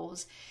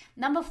goals.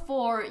 Number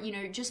four,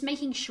 just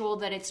making sure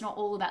that it's not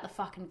all about the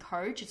fucking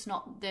coach. It's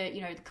not the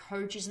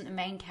coach isn't the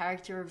main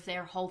character of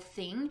their whole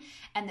thing,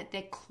 and that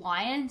their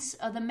clients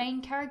are the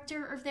main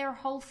character of their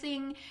whole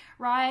thing,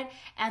 right?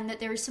 And that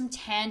there is some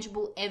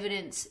tangible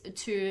evidence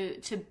to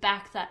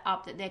back that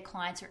up, that their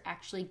clients are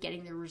actually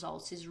getting the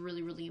results, is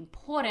really, really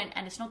important.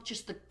 And it's not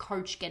just the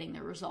coach getting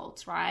the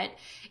results, right?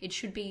 It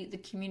should be the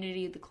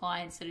community of the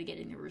clients that are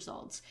getting the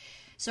results.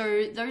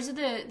 So those are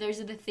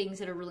the things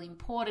that are really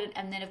important.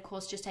 And then, of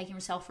course, just taking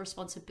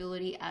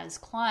self-responsibility as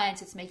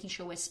clients. It's making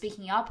sure we're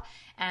speaking up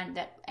and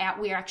that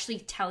we're actually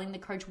telling the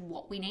coach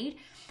what we need.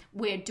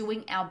 We're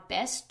doing our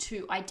best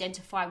to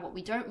identify what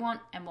we don't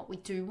want and what we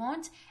do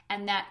want.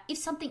 And that if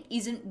something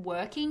isn't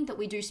working, that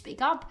we do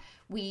speak up.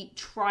 We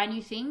try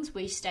new things.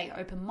 We stay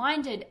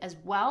open-minded as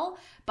well.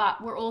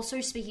 But we're also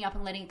speaking up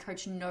and letting a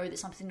coach know that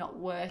something's not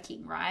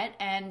working, right?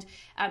 And,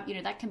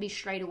 that can be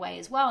straight away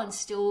as well, and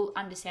still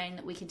understanding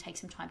that we can take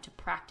some time to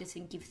practice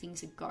and give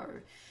things a go.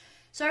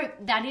 So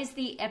that is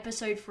the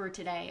episode for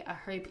today. I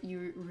hope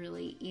you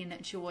really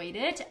enjoyed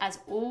it. As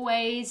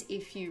always,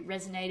 if you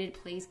resonated,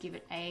 please give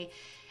it a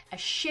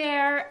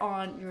share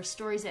on your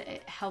stories. That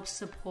it helps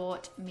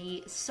support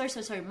me so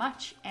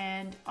much.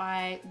 And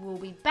I will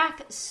be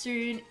back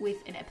soon with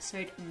an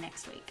episode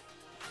next week.